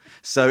now.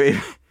 So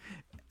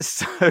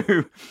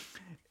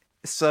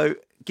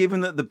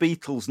given that the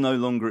Beatles no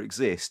longer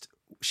exist,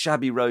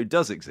 Shabby Road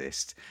does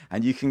exist,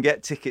 and you can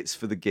get tickets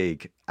for the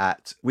gig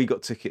at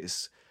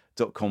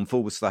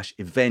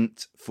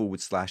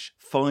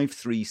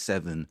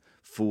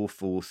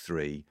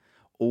wegottickets.com/event/537443.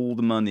 All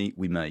the money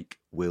we make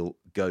will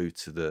go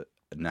to the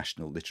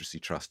National Literacy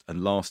Trust.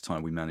 And last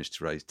time we managed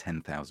to raise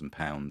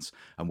 £10,000,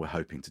 and we're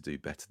hoping to do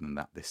better than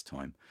that this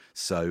time.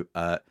 So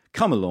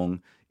come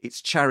along.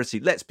 It's charity.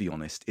 Let's be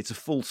honest. It's a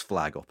false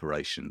flag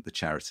operation, the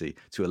charity,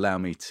 to allow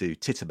me to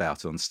tit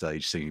about on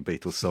stage singing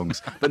Beatles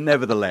songs. But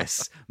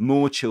nevertheless,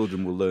 more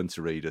children will learn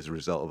to read as a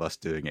result of us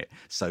doing it.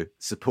 So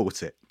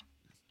support it.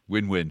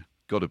 Win-win.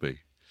 Gotta be.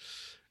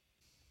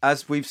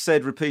 As we've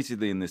said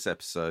repeatedly in this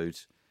episode,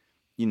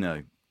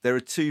 there are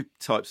 2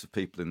 types of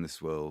people in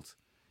this world.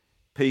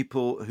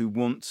 People who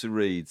want to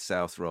read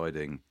South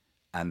Riding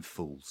and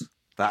fools.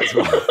 That's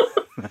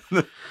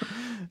right.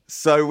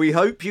 So we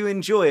hope you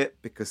enjoy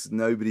it, because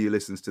nobody who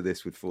listens to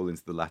this would fall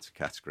into the latter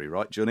category.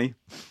 Right, Johnny?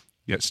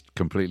 Yes,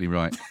 completely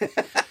right.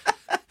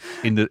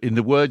 In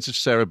the words of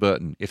Sarah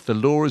Burton, if the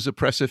law is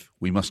oppressive,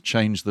 we must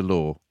change the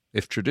law.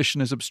 If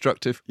tradition is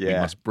obstructive, we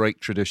must break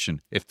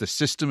tradition. If the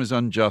system is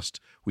unjust,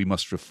 we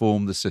must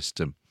reform the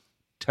system.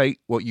 Take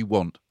what you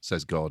want,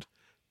 says God.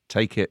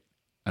 Take it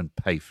and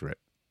pay for it.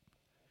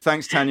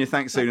 Thanks, Tanya.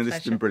 Thanks, Una. This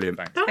has been brilliant.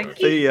 Thank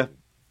you. See ya.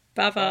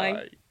 Bye-bye.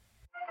 Bye.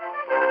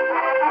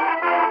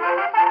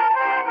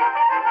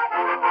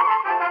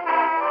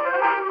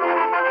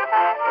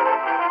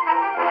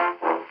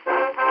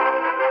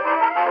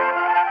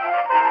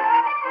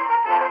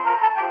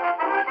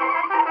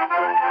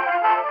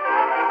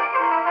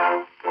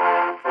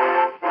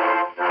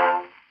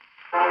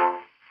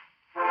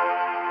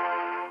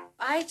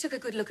 I took a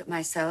good look at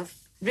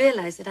myself,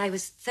 realized that I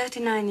was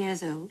 39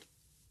 years old.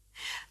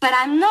 But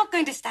I'm not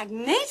going to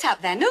stagnate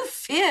up there, no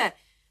fear.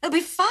 There'll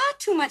be far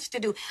too much to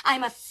do.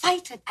 I'm a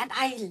fighter and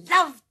I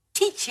love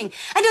teaching.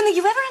 I don't think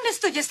you've ever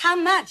understood just how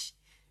much.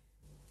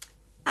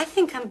 I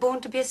think I'm born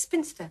to be a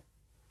spinster.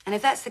 And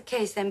if that's the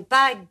case, then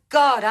by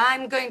God,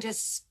 I'm going to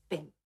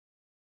spin.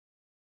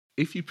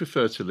 If you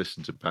prefer to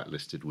listen to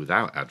Backlisted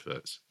without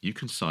adverts, you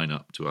can sign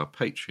up to our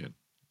Patreon.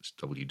 It's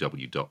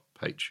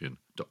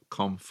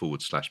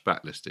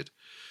www.patreon.com/backlisted.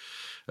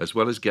 As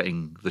well as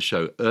getting the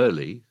show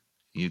early,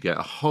 you get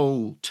a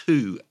whole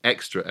 2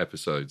 extra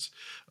episodes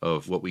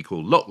of what we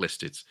call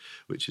Locklisted,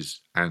 which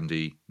is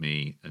Andy,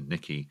 me and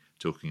Nikki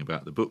talking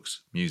about the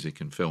books, music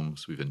and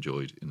films we've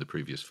enjoyed in the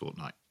previous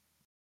fortnight.